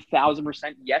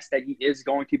 1,000% yes that he is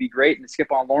going to be great and to skip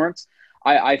on Lawrence,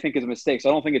 I think is a mistake. So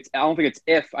I don't think it's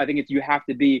if. I think it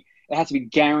has to be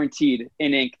guaranteed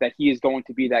in ink that he is going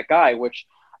to be that guy. Which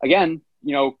again,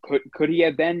 could he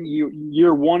have been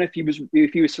year one if he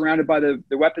was surrounded by the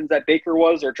weapons that Baker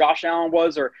was, or Josh Allen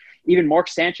was, or even Mark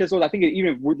Sanchez was? I think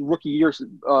even rookie years,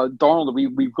 Darnold,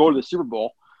 we go to the Super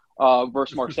Bowl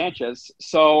versus Mark Sanchez.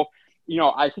 So.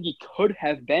 I think he could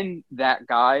have been that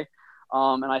guy.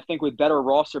 And I think with better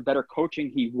roster, better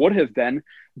coaching, he would have been.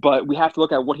 But we have to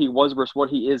look at what he was versus what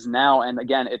he is now. And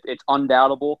again, it's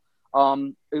undoubtable.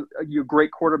 You're a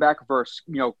great quarterback versus,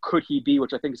 could he be,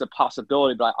 which I think is a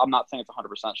possibility, but I'm not saying it's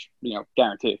 100%,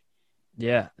 guaranteed.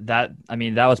 Yeah, that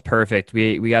was perfect.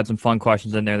 We got some fun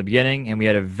questions in there in the beginning, and we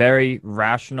had a very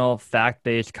rational,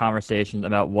 fact-based conversation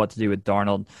about what to do with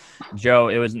Darnold. Joe,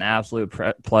 it was an absolute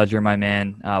pleasure, my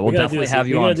man. We'll definitely have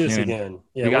you on soon. Again.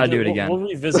 Yeah, we got to do it again. We'll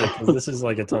revisit, because this is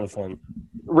like a ton of fun.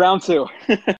 Round 2.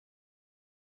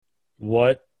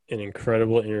 What an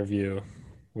incredible interview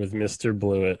with Mr.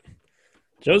 Blewett.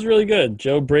 Joe's really good.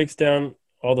 Joe breaks down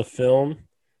all the film,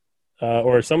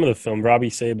 or some of the film. Robbie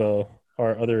Sabo,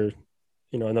 our other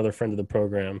another friend of the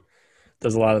program,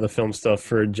 does a lot of the film stuff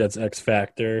for Jets X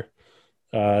Factor.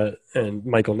 And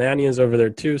Michael Nania is over there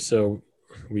too, so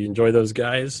we enjoy those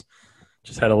guys.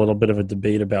 Just had a little bit of a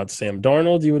debate about Sam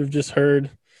Darnold, you would have just heard.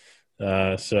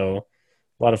 So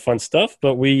a lot of fun stuff,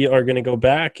 but we are going to go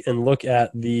back and look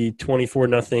at the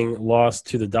 24-0 loss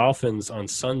to the Dolphins on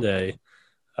Sunday.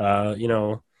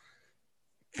 The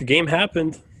game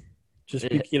happened.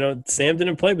 Sam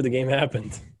didn't play, but the game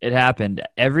happened. It happened.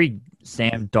 Every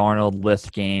Sam Darnold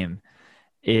list game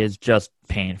is just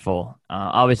painful.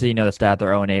 Obviously, the stat, they're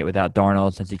 0-8 without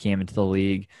Darnold since he came into the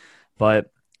league.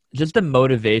 But just the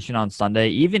motivation on Sunday,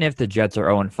 even if the Jets are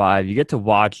 0-5, you get to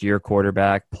watch your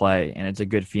quarterback play, and it's a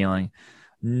good feeling.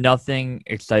 Nothing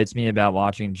excites me about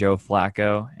watching Joe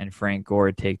Flacco and Frank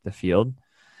Gore take the field.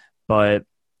 But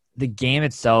the game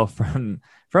itself from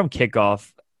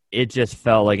kickoff, it just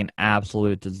felt like an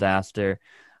absolute disaster.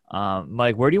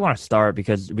 Mike, where do you want to start?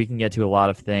 Because we can get to a lot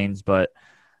of things, but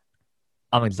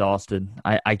I'm exhausted.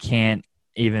 I can't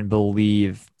even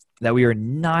believe that we are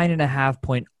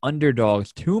 9.5-point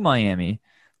underdogs to Miami,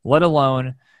 let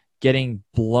alone getting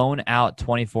blown out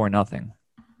 24-0.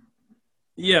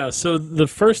 Yeah, so the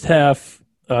first half,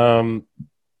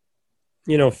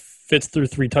 Fitz threw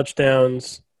 3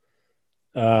 touchdowns.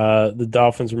 The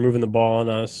Dolphins were moving the ball on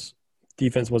us.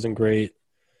 Defense wasn't great.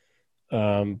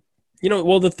 The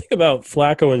thing about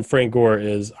Flacco and Frank Gore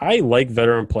is I like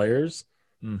veteran players.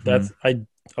 Mm-hmm. I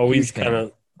always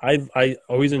I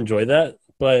always enjoy that.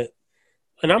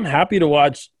 And I'm happy to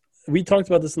watch. We talked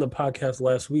about this in the podcast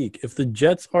last week. If the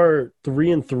Jets are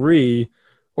 3-3,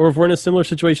 or if we're in a similar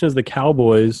situation as the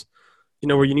Cowboys,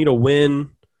 where you need a win,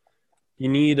 you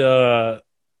need a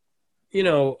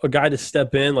guy to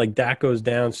step in, like Dak goes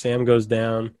down, Sam goes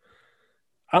down.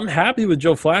 I'm happy with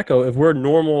Joe Flacco if we're a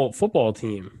normal football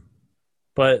team.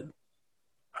 But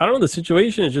I don't know, the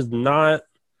situation is just not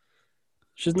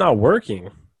working.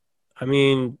 I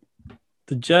mean,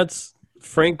 the Jets,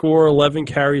 Frank Gore, 11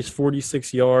 carries,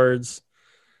 46 yards.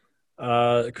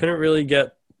 Couldn't really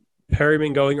get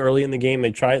Perryman going early in the game.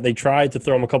 They tried to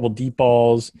throw him a couple deep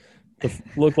balls. It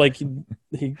looked like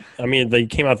they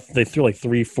came out, they threw like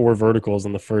 3-4 verticals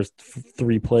in the first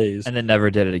 3 plays. And then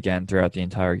never did it again throughout the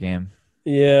entire game.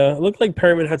 Yeah, it looked like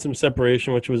Perryman had some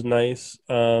separation, which was nice.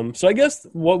 So I guess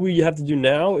what we have to do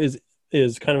now is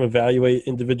kind of evaluate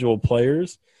individual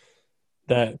players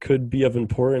that could be of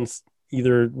importance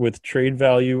either with trade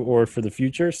value or for the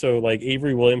future. So like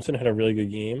Avery Williamson had a really good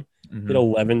game. Mm-hmm. He had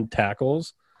 11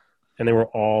 tackles, and they were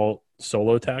all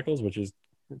solo tackles, which is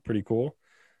pretty cool.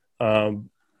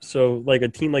 So like a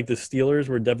team like the Steelers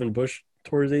where Devin Bush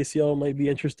tore his ACL might be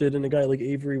interested in a guy like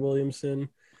Avery Williamson.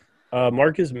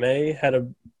 Marcus May had a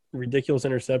ridiculous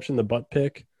interception, the butt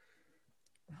pick.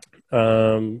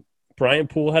 Brian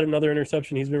Poole had another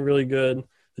interception. He's been really good.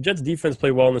 The Jets defense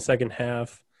played well in the second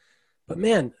half. But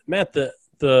man, Matt,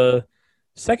 the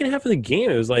second half of the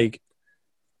game, it was like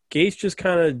Gase just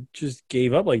kind of just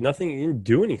gave up. Like nothing, he didn't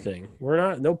do anything.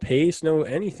 No pace, no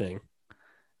anything.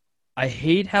 I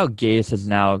hate how Gase has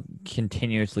now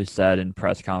continuously said in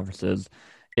press conferences,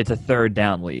 it's a third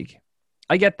down league.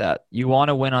 I get that. You want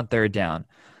to win on third down.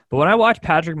 But when I watched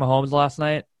Patrick Mahomes last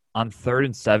night on 3rd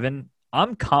and 7,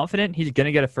 I'm confident he's going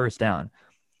to get a first down.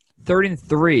 3rd and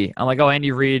 3, I'm like,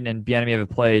 Andy Reid and Bieniemy have a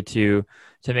play to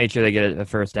make sure they get a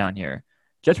first down here.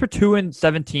 Jets were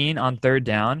 2-17 on third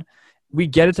down. We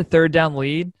get it's a third down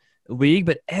league,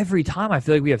 but every time I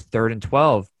feel like we have 3rd and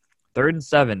 12, 3rd and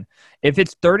 7. If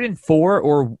it's 3rd and 4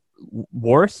 or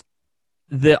worse,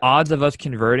 the odds of us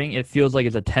converting, it feels like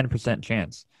it's a 10%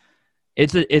 chance.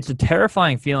 It's a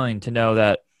terrifying feeling to know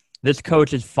that this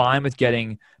coach is fine with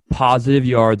getting positive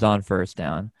yards on first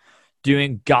down,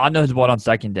 doing God knows what on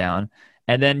second down,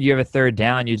 and then you have a third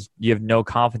down, you have no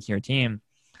confidence in your team.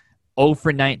 0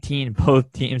 for 19,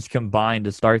 both teams combined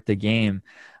to start the game.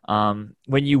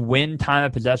 When you win time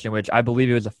of possession, which I believe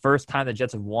it was the first time the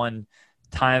Jets have won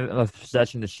time of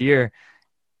possession this year,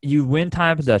 you win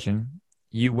time of possession,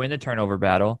 you win the turnover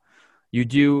battle,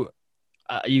 you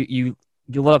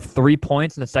let up 3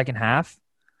 points in the second half.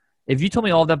 If you told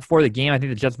me all of that before the game, I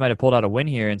think the Jets might have pulled out a win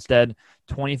here. Instead,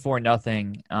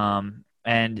 24-0.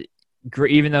 And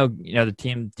even though the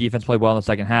team defense played well in the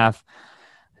second half,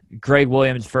 Greg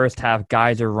Williams' first half,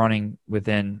 guys are running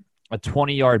within a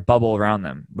 20-yard bubble around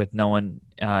them with no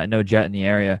Jet in the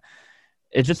area.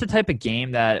 It's just the type of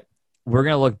game that we're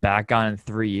going to look back on in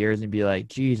 3 years and be like,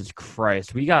 Jesus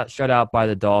Christ, we got shut out by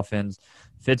the Dolphins.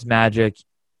 Fitzmagic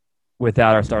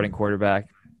without our starting quarterback.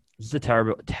 It's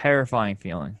a terrifying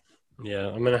feeling. Yeah,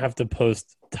 I'm going to have to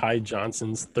post Ty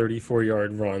Johnson's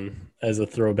 34-yard run as a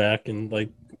throwback in like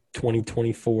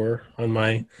 2024 on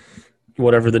my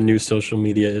whatever the new social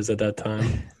media is at that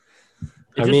time.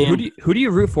 Who do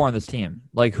you root for on this team?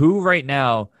 Like who right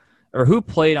now, or who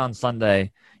played on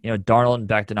Sunday? Darnold and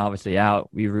Becton obviously out.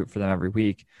 We root for them every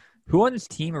week. Who on this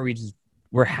team are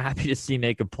we're happy to see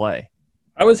make a play?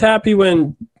 I was happy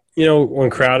when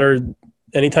Crowder,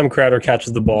 anytime Crowder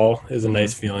catches the ball is a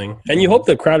nice feeling. And you hope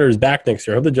that Crowder is back next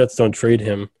year. I hope the Jets don't trade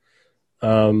him.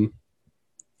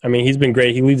 He's been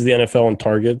great. He leads the NFL in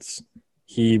targets.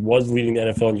 He was leading the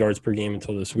NFL in yards per game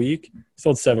until this week.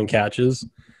 Still had 7 catches.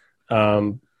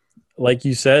 Like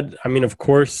you said, of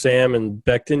course, Sam and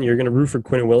Becton, you're going to root for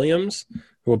Quinn Williams,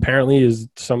 who apparently is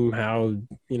somehow,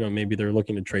 maybe they're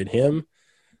looking to trade him.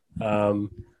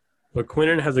 But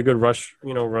Quinnen has a good rush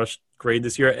grade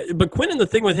this year. But Quinnen, the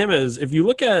thing with him is if you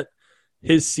look at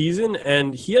his season,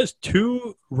 and he has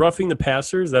 2 roughing the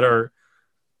passers that are –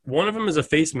 one of them is a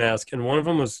face mask and one of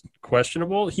them was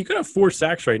questionable. He could have 4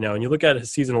 sacks right now, and you look at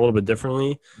his season a little bit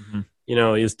differently. Mm-hmm. He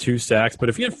has 2 sacks. But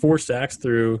if he had 4 sacks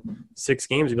through 6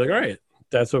 games, you'd be like, all right,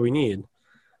 that's what we need.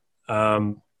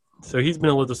 So he's been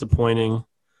a little disappointing,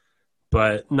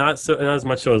 but not as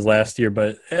much so as last year.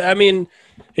 But,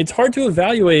 it's hard to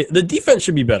evaluate. The defense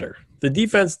should be better. the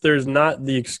defense, there's not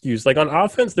the excuse. Like on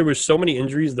offense, there was so many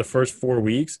injuries the first 4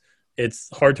 weeks. It's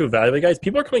hard to evaluate guys.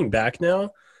 People are coming back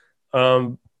now.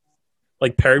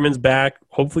 Like Perryman's back.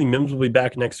 Hopefully Mims will be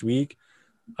back next week.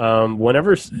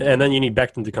 Whenever, and then you need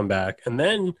Becton to come back. And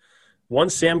then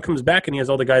once Sam comes back and he has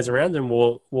all the guys around him,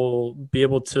 we'll be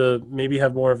able to maybe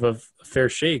have more of a fair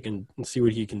shake and see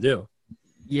what he can do.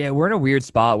 Yeah, we're in a weird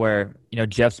spot where,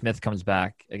 Jeff Smith comes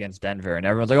back against Denver, and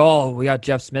everyone's like, oh, we got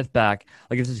Jeff Smith back.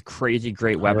 Like, this is crazy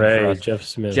great weapon for us. Jeff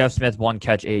Smith. Jeff Smith, 1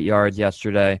 catch, 8 yards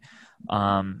yesterday.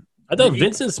 I thought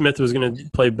Vincent Smith was going to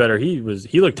play better. He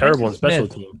looked terrible in special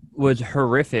team. Was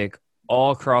horrific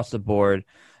all across the board.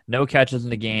 No catches in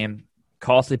the game.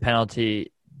 Costly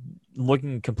penalty.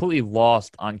 Looking completely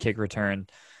lost on kick return.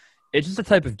 It's just a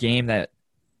type of game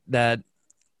that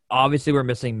obviously we're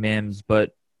missing Mims,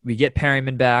 but we get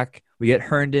Perryman back. We get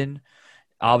Herndon,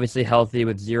 obviously healthy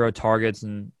with 0 targets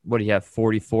and what do you have,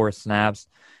 44 snaps.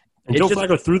 And Joe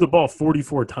Flacco threw the ball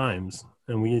 44 times,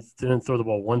 and we didn't throw the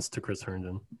ball once to Chris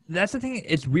Herndon. That's the thing.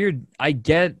 It's weird. I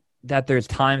get that there's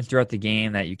times throughout the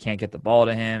game that you can't get the ball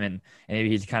to him, and maybe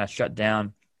he's kind of shut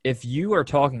down. If you are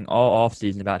talking all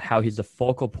offseason about how he's the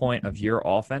focal point of your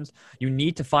offense, you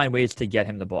need to find ways to get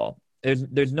him the ball.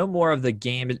 There's no more of the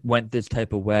game went this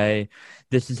type of way.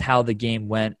 This is how the game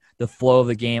went, the flow of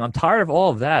the game. I'm tired of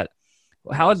all of that.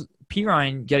 How is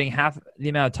Perine getting half the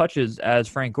amount of touches as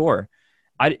Frank Gore?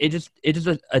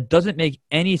 It doesn't make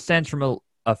any sense from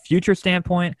a future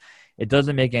standpoint. It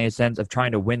doesn't make any sense of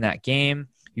trying to win that game.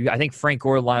 I think Frank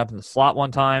Gore lined up in the slot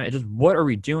one time. It's just, what are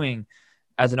we doing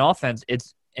as an offense?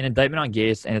 It's an indictment on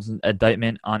Gase, and it's an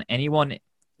indictment on anyone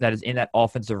that is in that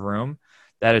offensive room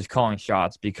that is calling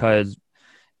shots, because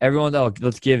everyone's,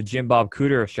 let's give Jim Bob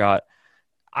Cooter a shot.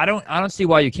 I don't see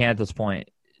why you can't at this point.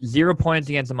 0 points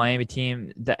against the Miami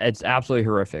team, it's absolutely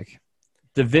horrific.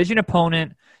 Division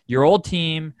opponent, your old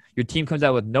team, your team comes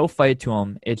out with no fight to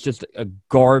them. It's just a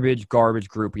garbage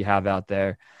group we have out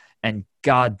there. And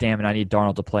God damn it, I need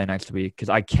Darnold to play next week because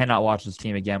I cannot watch this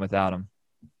team again without him.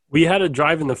 We had a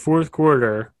drive in the fourth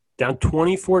quarter, down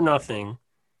 24-0.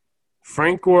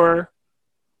 Frank Gore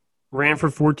ran for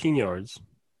 14 yards.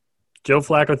 Joe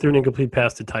Flacco threw an incomplete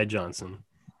pass to Ty Johnson.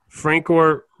 Frank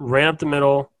Gore ran up the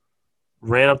middle,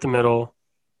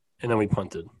 and then we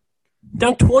punted.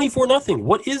 Down 24-0.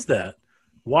 What is that?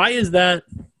 Why is that?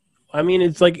 I mean,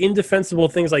 it's like indefensible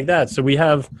things like that. So we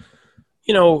have,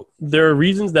 there are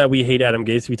reasons that we hate Adam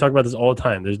Gase. We talk about this all the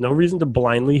time. There's no reason to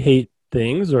blindly hate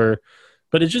things,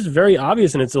 but it's just very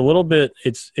obvious, and it's a little bit,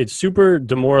 it's super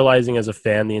demoralizing as a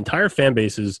fan. The entire fan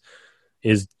base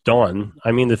is done.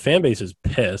 I mean, the fan base is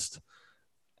pissed.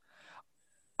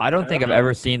 I don't think I've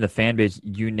ever seen the fan base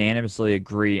unanimously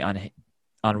agree on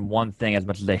one thing as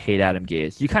much as they hate Adam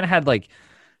Gase. You kind of had like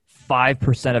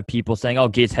 5% of people saying, "Oh,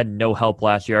 Gase had no help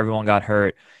last year. Everyone got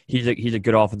hurt. He's a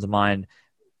good offensive mind."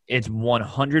 It's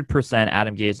 100%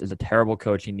 Adam Gase is a terrible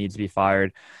coach. He needs to be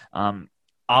fired.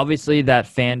 Obviously, that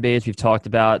fan base we've talked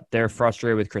about, they're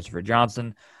frustrated with Christopher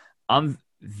Johnson. I'm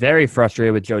very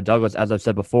frustrated with Joe Douglas, as I've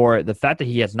said before. The fact that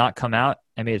he has not come out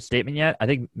and made a statement yet, I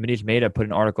think Manish Mehta put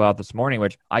an article out this morning,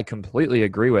 which I completely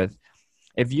agree with.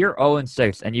 If you're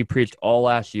 0-6 and you preached all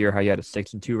last year how you had a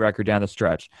 6-2 record down the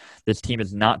stretch, this team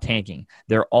is not tanking.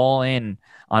 They're all in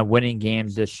on winning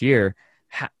games this year.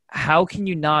 How can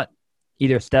you not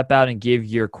either step out and give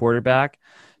your quarterback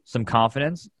some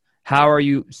confidence? How are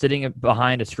you sitting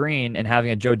behind a screen and having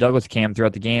a Joe Douglas cam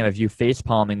throughout the game if you face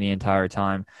palming the entire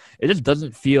time? It just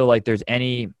doesn't feel like there's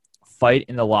any fight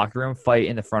in the locker room, fight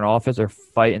in the front office, or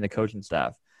fight in the coaching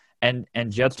staff. And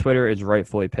Jets Twitter is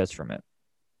rightfully pissed from it.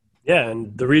 Yeah,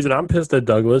 and the reason I'm pissed at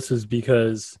Douglas is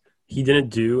because he didn't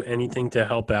do anything to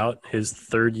help out his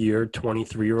third-year,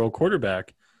 23-year-old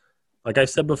quarterback. Like I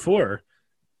said before,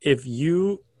 it's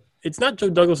not Joe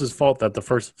Douglas's fault that the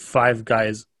first 5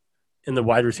 guys in the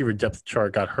wide receiver depth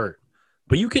chart got hurt.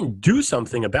 But you can do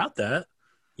something about that.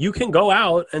 You can go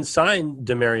out and sign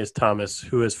Demaryius Thomas,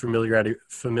 who has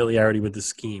familiarity with the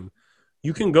scheme.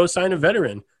 You can go sign a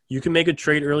veteran. You can make a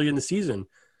trade early in the season.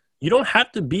 You don't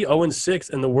have to be 0-6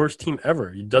 and the worst team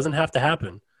ever. It doesn't have to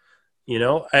happen.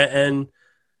 And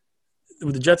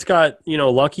the Jets got,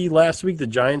 lucky last week. The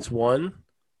Giants won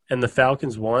and the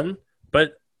Falcons won.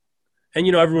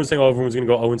 And everyone's saying, everyone's going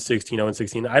to go 0-16,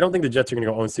 0-16. I don't think the Jets are going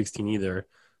to go 0-16 either.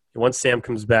 Once Sam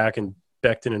comes back and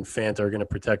Becton and Fant are going to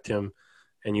protect him,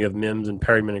 and you have Mims and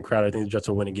Perryman and Crowder, I think the Jets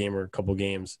will win a game or a couple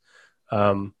games.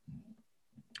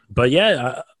 But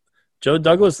yeah, Joe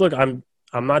Douglas, look, I'm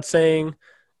not saying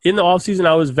in the offseason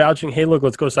I was vouching, hey, look,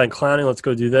 let's go sign Clowney, let's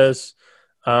go do this.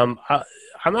 I'm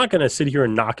not going to sit here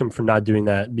and knock him for not doing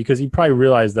that because he probably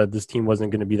realized that this team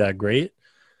wasn't going to be that great.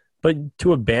 But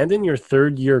to abandon your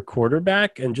third-year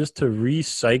quarterback and just to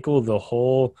recycle the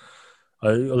whole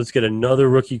let's get another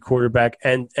rookie quarterback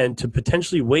and to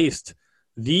potentially waste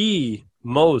the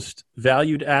most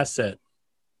valued asset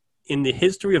in the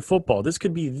history of football. This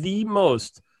could be the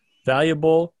most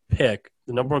valuable pick,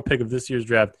 the number one pick of this year's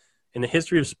draft in the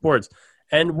history of sports.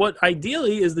 And what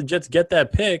ideally is the Jets get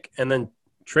that pick and then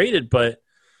trade it, but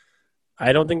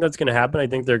I don't think that's going to happen. I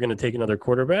think they're going to take another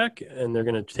quarterback and they're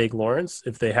going to take Lawrence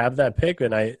if they have that pick.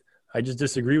 And I just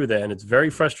disagree with that. And it's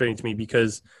very frustrating to me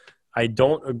because I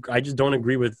just don't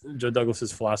agree with Joe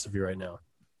Douglas's philosophy right now.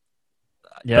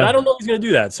 Yeah. But I don't know if he's going to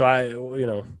do that. So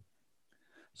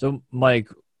So Mike,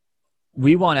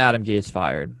 we want Adam Gase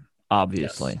fired,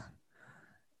 obviously. Yes.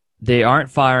 They aren't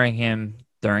firing him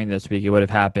during this week. It would have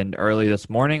happened early this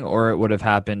morning or it would have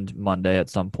happened Monday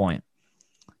at some point.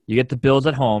 You get the Bills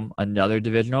at home, another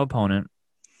divisional opponent.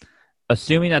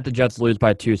 Assuming that the Jets lose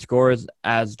by 2 scores,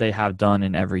 as they have done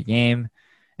in every game,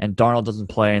 and Darnold doesn't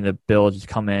play and the Bills just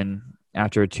come in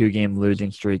after a 2-game losing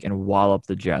streak and wallop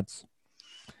the Jets.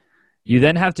 You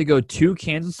then have to go to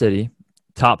Kansas City,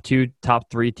 top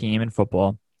 3 team in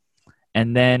football,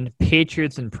 and then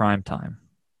Patriots in prime time.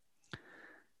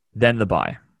 Then the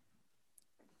bye.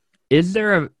 Is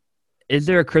there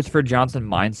a Christopher Johnson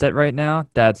mindset right now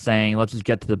that's saying, let's just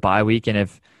get to the bye week, and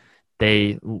if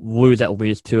they lose at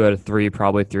least 2 out of 3,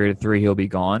 probably 3 out of 3, he'll be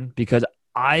gone? Because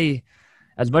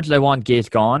as much as I want Gase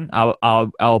gone,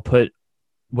 I'll put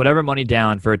whatever money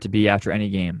down for it to be after any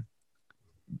game.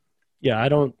 Yeah, I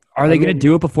don't. Are they going to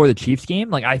do it before the Chiefs game?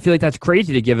 Like, I feel like that's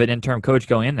crazy to give an interim coach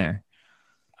going in there.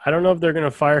 I don't know if they're going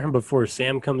to fire him before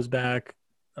Sam comes back.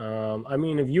 I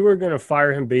mean, if you were going to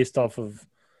fire him based off of,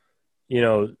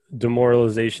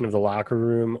 demoralization of the locker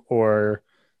room or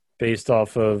based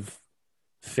off of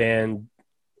fan,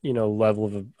 level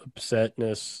of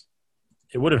upsetness,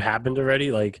 it would have happened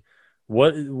already. Like,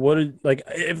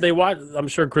 if they watch, I'm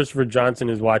sure Christopher Johnson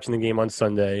is watching the game on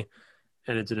Sunday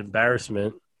and it's an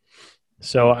embarrassment.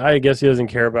 So I guess he doesn't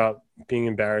care about being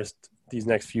embarrassed these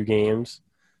next few games.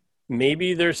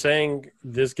 Maybe they're saying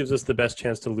this gives us the best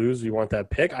chance to lose. We want that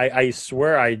pick. I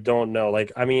swear I don't know.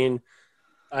 Like, I mean,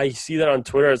 I see that on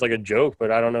Twitter as like a joke,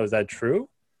 but I don't know. Is that true?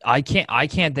 I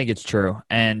can't think it's true.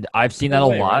 And I've seen that a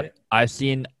lot. Right? I've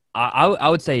seen, I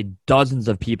would say dozens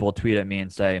of people tweet at me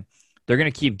and say they're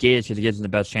going to keep Gase because he gives them the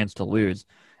best chance to lose.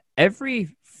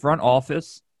 Every front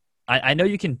office, I know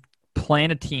you can plan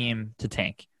a team to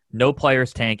tank. No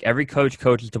players tank. Every coach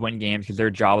coaches to win games because their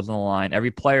job is on the line.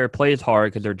 Every player plays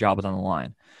hard because their job is on the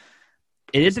line.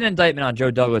 It is an indictment on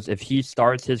Joe Douglas if he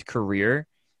starts his career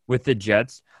with the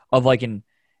Jets of like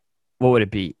what would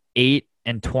it be,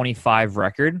 8-25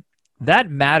 record. That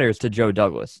matters to Joe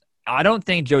Douglas. I don't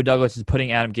think Joe Douglas is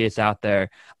putting Adam Gase out there.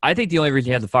 I think the only reason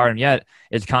he hasn't fired him yet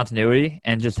is continuity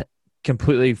and just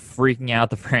completely freaking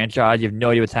out the franchise. You have no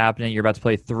idea what's happening. You're about to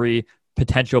play 3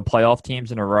 potential playoff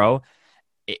teams in a row.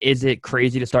 Is it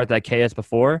crazy to start that chaos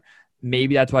before?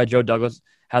 Maybe that's why Joe Douglas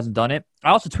hasn't done it. I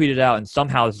also tweeted out, and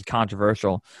somehow this is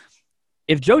controversial,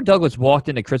 if Joe Douglas walked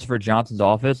into Christopher Johnson's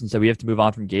office and said we have to move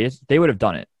on from Gase, they would have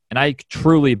done it. And I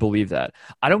truly believe that.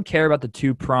 I don't care about the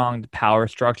 2-pronged power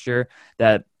structure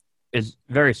that is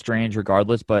very strange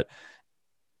regardless, but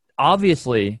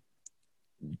obviously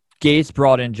Gase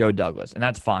brought in Joe Douglas, and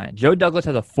that's fine. Joe Douglas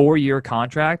has a 4-year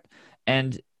contract,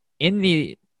 and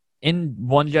in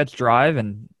one Jets drive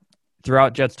and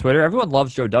throughout Jets Twitter, everyone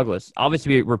loves Joe Douglas.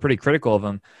 Obviously, we're pretty critical of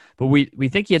him, but we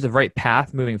think he has the right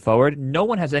path moving forward. No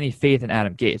one has any faith in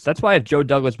Adam Gase. That's why if Joe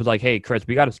Douglas was like, hey, Chris,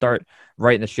 we got to start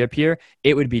righting the ship here,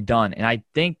 it would be done. And I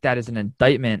think that is an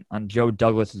indictment on Joe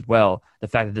Douglas as well, the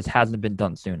fact that this hasn't been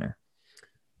done sooner.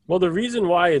 Well, the reason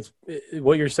why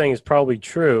what you're saying is probably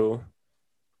true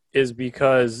is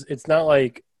because it's not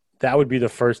like that would be the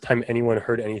first time anyone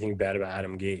heard anything bad about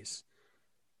Adam Gase.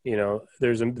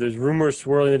 There's rumors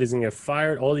swirling that he's going to get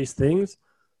fired, all these things.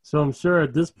 So I'm sure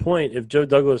at this point, if Joe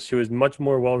Douglas, who is much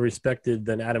more well-respected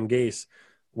than Adam Gase,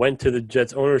 went to the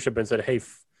Jets ownership and said, hey,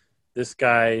 this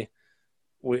guy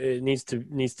it needs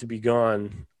to be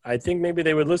gone, I think maybe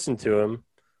they would listen to him.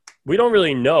 We don't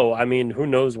really know. I mean, who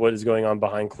knows what is going on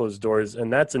behind closed doors?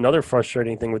 And that's another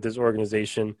frustrating thing with this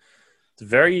organization.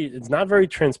 It's not very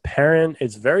transparent.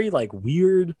 It's very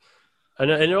weird. And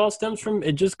it all stems from,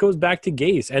 it just goes back to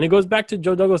Gase. And it goes back to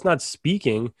Joe Douglas not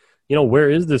speaking,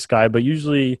 where is this guy? But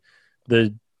usually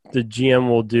the GM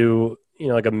will do,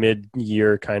 like a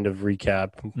mid-year kind of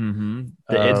recap. Mm-hmm.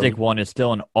 The Idzik one is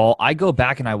still an all. I go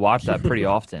back and I watch that pretty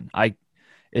often.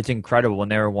 It's incredible when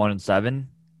they were 1-7.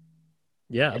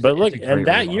 Yeah, but look, and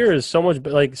that year is so much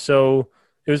so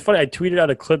it was funny. I tweeted out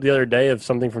a clip the other day of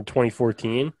something from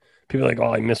 2014 people are like,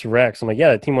 oh, I miss Rex. I'm like,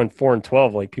 yeah, the team went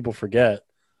 4-12. Like, people forget.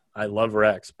 I love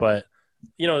Rex, but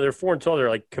they're 4-12. They're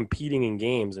like competing in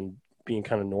games and being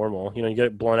kind of normal. You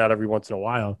get blown out every once in a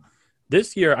while.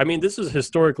 This year, I mean, this is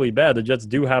historically bad. The Jets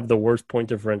do have the worst point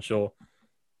differential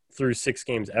through 6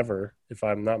 games ever, if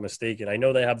I'm not mistaken. I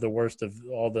know they have the worst of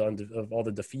all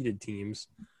the defeated teams.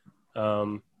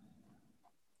 So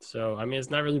I mean, it's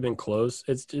not really been close.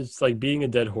 It's like being a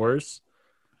dead horse.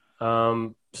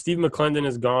 Steve McClendon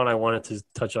is gone. I wanted to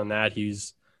touch on that.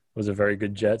 Was a very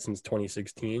good Jet since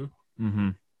 2016. Mm-hmm.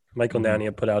 Michael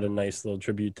Nania put out a nice little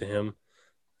tribute to him.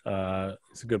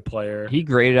 He's a good player. He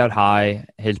graded out high.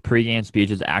 His pregame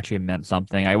speeches actually meant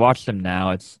something. I watched him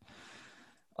now.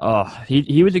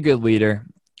 He was a good leader.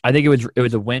 I think it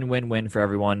was a win-win-win for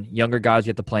everyone. Younger guys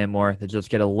get to play more. They just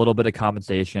get a little bit of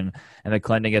compensation, and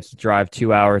McClendon gets to drive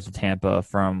 2 hours to Tampa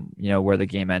from where the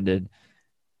game ended,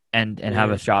 and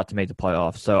have a shot to make the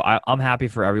playoffs. So I'm happy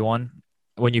for everyone.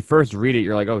 When you first read it,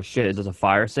 you're like, oh shit, is this a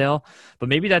fire sale? But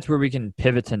maybe that's where we can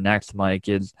pivot to next, Mike,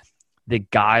 is the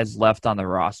guys left on the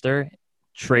roster,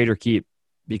 trade or keep,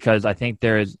 because I think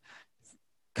there's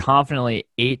confidently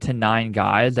 8 to 9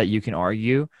 guys that you can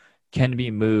argue can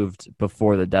be moved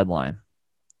before the deadline.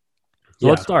 So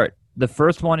let's start. The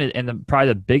first one is, and probably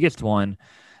the biggest one,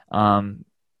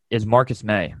 is Marcus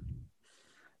May.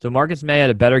 So Marcus May had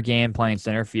a better game playing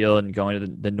center field and going to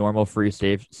the normal free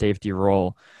safety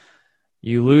role.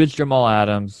 You lose Jamal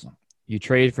Adams. You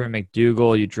trade for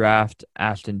McDougal. You draft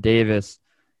Ashton Davis.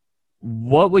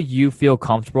 What would you feel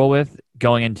comfortable with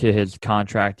going into his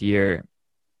contract year,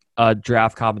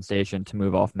 draft compensation to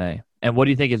move off May? And what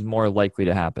do you think is more likely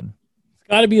to happen? It's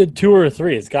got to be a 2 or a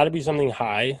 3. It's got to be something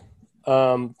high.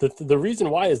 The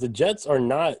reason why is the Jets are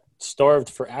not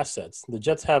starved for assets. The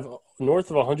Jets have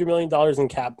north of $100 million in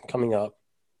cap coming up,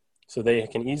 so they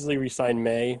can easily re-sign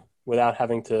May without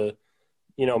having to,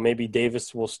 maybe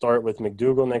Davis will start with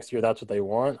McDougal next year. That's what they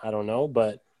want. I don't know,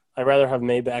 but I'd rather have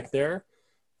May back there.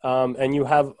 And you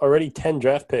have already 10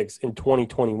 draft picks in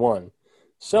 2021.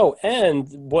 So, and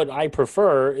what I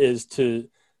prefer is to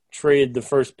trade the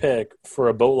first pick for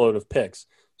a boatload of picks.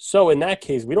 So in that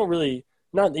case, we don't really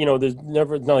there's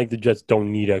never, it's not like the Jets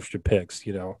don't need extra picks,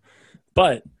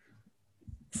 but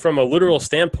from a literal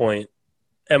standpoint,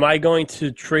 am I going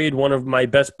to trade one of my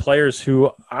best players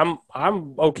who I'm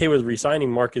okay with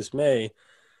re-signing, Marcus May?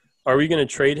 Are we going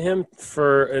to trade him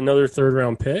for another 3rd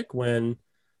round pick when,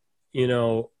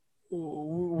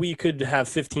 we could have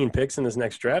 15 picks in this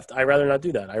next draft? I'd rather not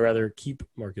do that. I'd rather keep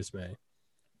Marcus May.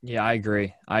 Yeah, I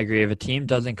agree. If a team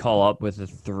doesn't call up with a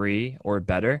 3 or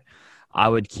better, I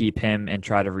would keep him and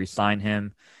try to re-sign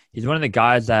him. He's one of the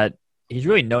guys that he's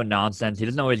really no nonsense. He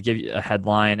doesn't always give you a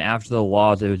headline. After the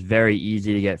loss, it was very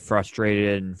easy to get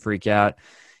frustrated and freak out.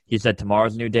 He said,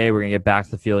 tomorrow's a new day. We're going to get back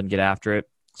to the field and get after it.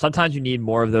 Sometimes you need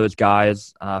more of those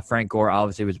guys. Frank Gore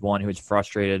obviously was one who was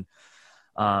frustrated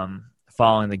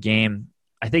following the game.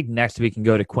 I think next we can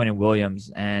go to Quinnen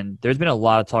Williams. And there's been a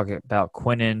lot of talk about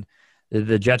Quinnen.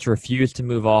 The Jets refused to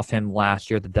move off him last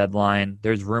year at the deadline.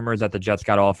 There's rumors that the Jets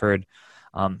got offered,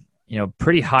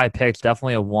 pretty high picks,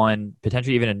 definitely a 1,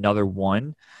 potentially even another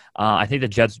 1. I think the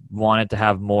Jets wanted to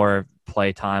have more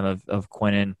play time of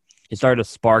Quinnen. He started to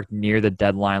spark near the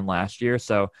deadline last year.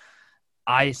 So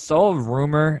I saw a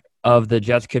rumor of the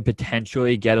Jets could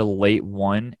potentially get a late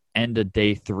 1 and a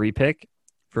day 3 pick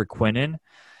for Quinnen.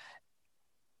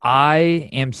 I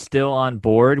am still on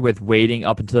board with waiting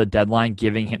up until the deadline,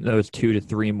 giving him those 2 to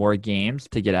 3 more games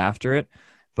to get after it.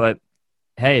 But,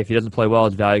 hey, if he doesn't play well,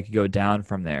 his value could go down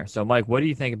from there. So, Mike, what do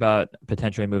you think about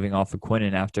potentially moving off of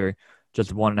Quinnen after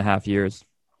just 1.5 years?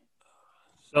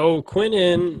 So,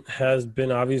 Quinnen has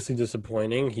been obviously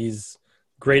disappointing. He's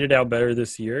graded out better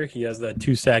this year. He has that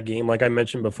 2-sack game. Like I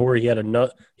mentioned before, he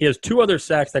has 2 other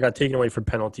sacks that got taken away for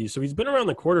penalties. So, he's been around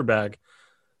the quarterback.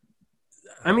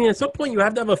 I mean, at some point, you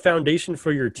have to have a foundation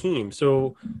for your team.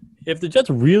 So if the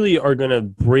Jets really are going to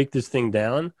break this thing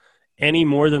down any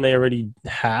more than they already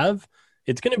have,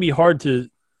 it's going to be hard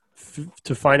to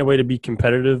find a way to be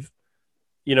competitive,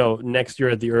 next year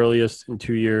at the earliest in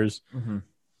 2 years. Mm-hmm.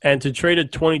 And to trade a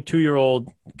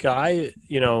 22-year-old guy,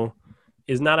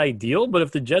 is not ideal. But if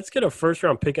the Jets get a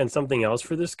first-round pick and something else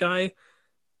for this guy,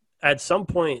 at some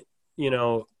point,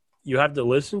 you have to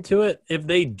listen to it. If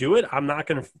they do it, I'm not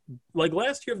going to – like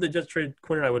last year if the Jets traded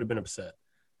Quinnen, I would have been upset.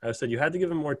 I said you had to give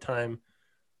him more time.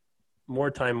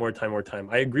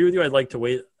 I agree with you. I'd like to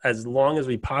wait as long as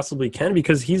we possibly can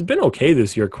because he's been okay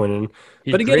this year, Quinnen.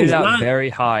 But again, he's not very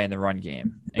high in the run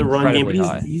game. The run game, but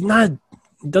he's not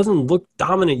 – doesn't look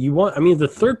dominant. The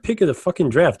 3rd pick of the fucking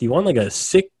draft, you want like a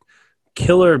sick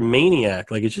killer maniac.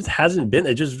 Like it just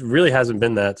really hasn't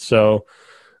been that. So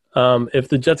 – If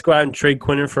the Jets go out and trade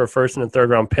Quinnen for a first and a third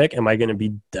round pick, am I going to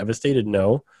be devastated?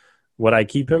 No. Would I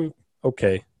keep him?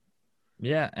 Okay.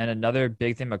 Yeah, and another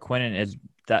big thing about Quinnen is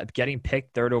that getting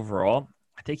picked third overall,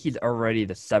 I think he's already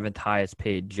the 7th highest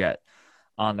paid Jet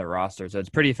on the roster. So it's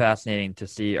pretty fascinating to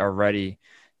see already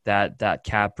that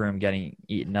cap room getting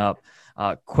eaten up.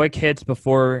 Quick hits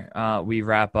before we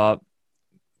wrap up.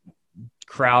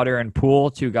 Crowder and Poole,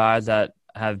 two guys that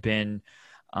have been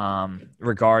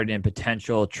regarded in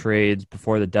potential trades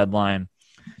before the deadline.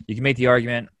 You can make the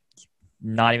argument,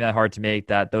 not even that hard to make,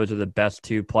 that those are the best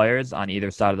two players on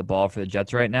either side of the ball for the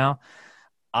Jets right now.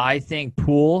 I think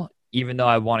Poole, even though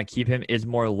I want to keep him, is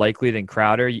more likely than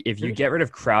Crowder. If you get rid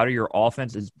of Crowder, your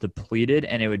offense is depleted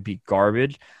and it would be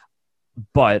garbage.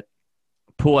 But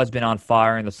Poole has been on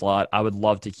fire in the slot. I would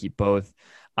love to keep both.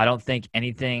 I don't think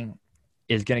anything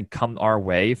is going to come our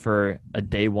way for a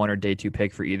day 1 or day 2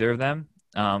 pick for either of them.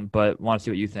 But want to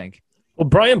see what you think. Well,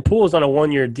 Brian Poole is on a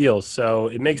 1-year deal, so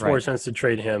it makes more Right. sense to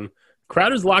trade him.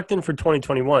 Crowder's locked in for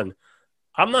 2021.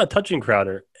 I'm not touching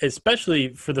Crowder,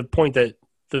 especially for the point that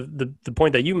the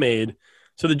point that you made.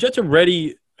 So the Jets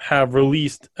already have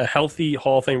released a healthy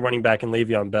Hall of Fame running back in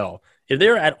Le'Veon Bell. If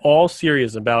they're at all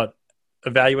serious about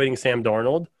evaluating Sam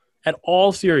Darnold, at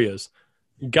all serious,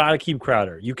 you got to keep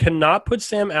Crowder. You cannot put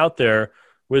Sam out there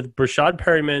with Brashad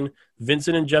Perryman,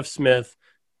 Vincent and Jeff Smith,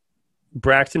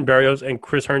 Braxton Berrios, and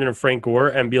Chris Herndon and Frank Gore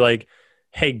and be like,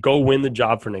 hey, go win the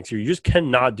job for next year. You just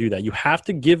cannot do that. You have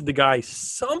to give the guy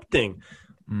something.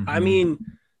 Mm-hmm. I mean,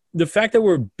 the fact that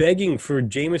we're begging for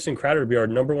Jamison Crowder to be our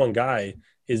number 1 guy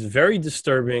is very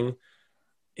disturbing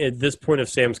at this point of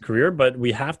Sam's career, but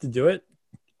we have to do it.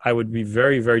 I would be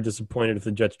very, very disappointed if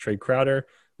the Jets trade Crowder.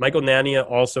 Michael Nania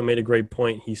also made a great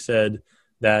point. He said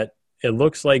that it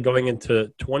looks like going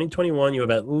into 2021, you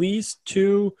have at least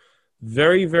 2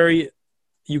 very, very,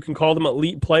 you can call them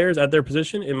elite players at their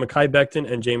position in Mekhi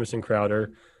Becton and Jamison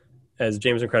Crowder, as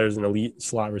Jamison Crowder is an elite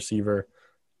slot receiver.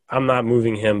 I'm not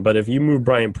moving him, but if you move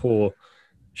Brian Poole,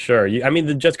 sure.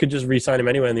 The Jets could just re-sign him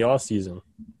anyway in the offseason,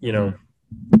 you know.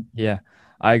 Yeah,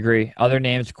 I agree. Other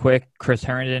names, quick, Chris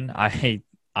Herndon.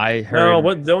 I heard.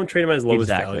 No, don't trade him at his lowest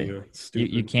Exactly. value.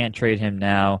 You can't trade him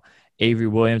now. Avery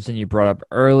Williamson, you brought up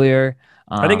earlier.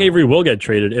 I think Avery will get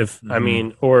traded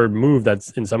Mhm. or moved.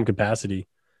 That's in some capacity.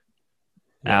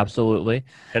 Yeah. Absolutely.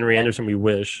 Henry Anderson, we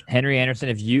wish. Henry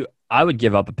Anderson, I would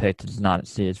give up a pick to just not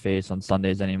see his face on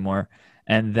Sundays anymore.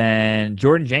 And then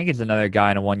Jordan Jenkins, another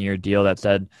guy in a 1-year deal that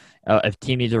said if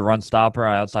team needs a run stopper,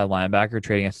 an outside linebacker,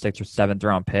 trading a 6th or 7th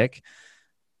round pick.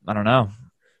 I don't know.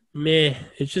 Meh.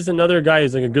 It's just another guy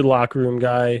who's like a good locker room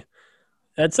guy.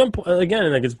 At some point,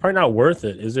 again, like it's probably not worth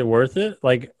it. Is it worth it?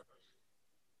 Like,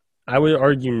 I would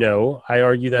argue no. I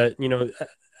argue that,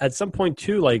 at some point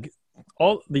too, like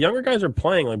all the younger guys are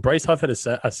playing. Like Bryce Huff had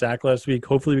a sack last week.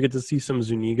 Hopefully we get to see some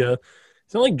Zuniga.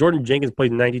 It's not like Jordan Jenkins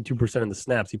played 92% of the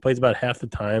snaps. He plays about half the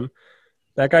time.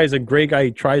 That guy is a great guy.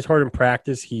 He tries hard in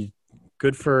practice. He's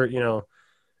good for,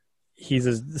 he's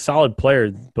a solid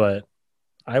player, but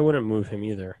I wouldn't move him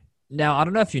either. Now, I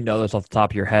don't know if you know this off the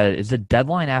top of your head. Is the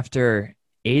deadline after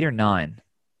 8 or 9?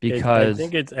 Because I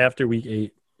think it's after week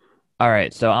 8. All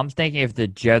right, so I'm thinking if the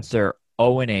Jets are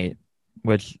 0-8,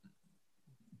 which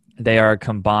they are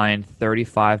combined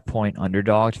 35-point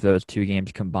underdogs for those 2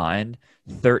 games combined,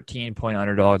 13-point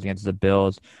underdogs against the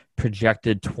Bills,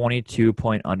 projected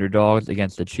 22-point underdogs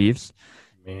against the Chiefs.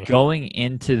 Man. Going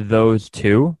into those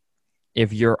 2,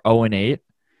 if you're 0-8,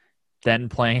 then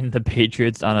playing the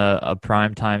Patriots on a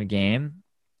primetime game,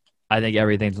 I think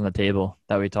everything's on the table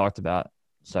that we talked about.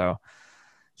 So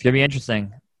it's going to be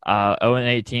interesting.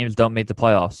 0-8 teams don't make the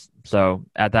playoffs. So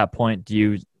at that point, do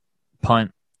you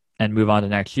punt and move on to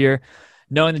next year?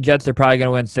 Knowing the Jets are probably going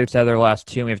to win 6 out of their last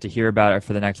 2, and we have to hear about it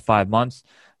for the next 5 months.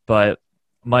 But,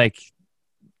 Mike,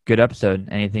 good episode.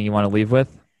 Anything you want to leave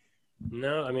with?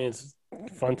 No, it's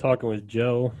fun talking with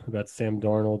Joe about Sam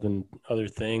Darnold and other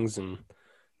things, and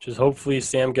just hopefully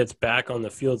Sam gets back on the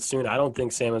field soon. I don't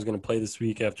think Sam is going to play this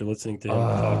week after listening to him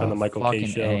talk on the Michael K.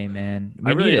 Show. A, man.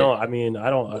 I really don't.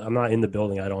 I'm not in the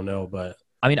building. I don't know, but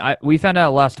we found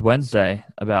out last Wednesday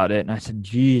about it, and I said,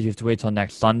 geez, you have to wait till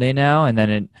next Sunday now, and then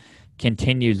it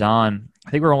continues on.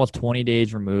 I think we're almost 20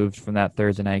 days removed from that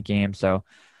Thursday night game, so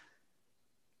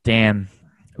damn,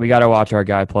 we got to watch our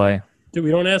guy play. Dude,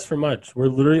 we don't ask for much. We're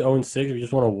literally 0-6. We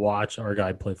just want to watch our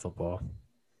guy play football.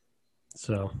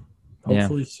 So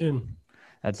hopefully soon.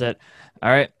 That's it. All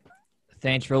right.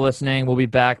 Thanks for listening. We'll be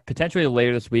back potentially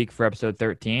later this week for episode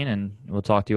 13, and we'll talk to you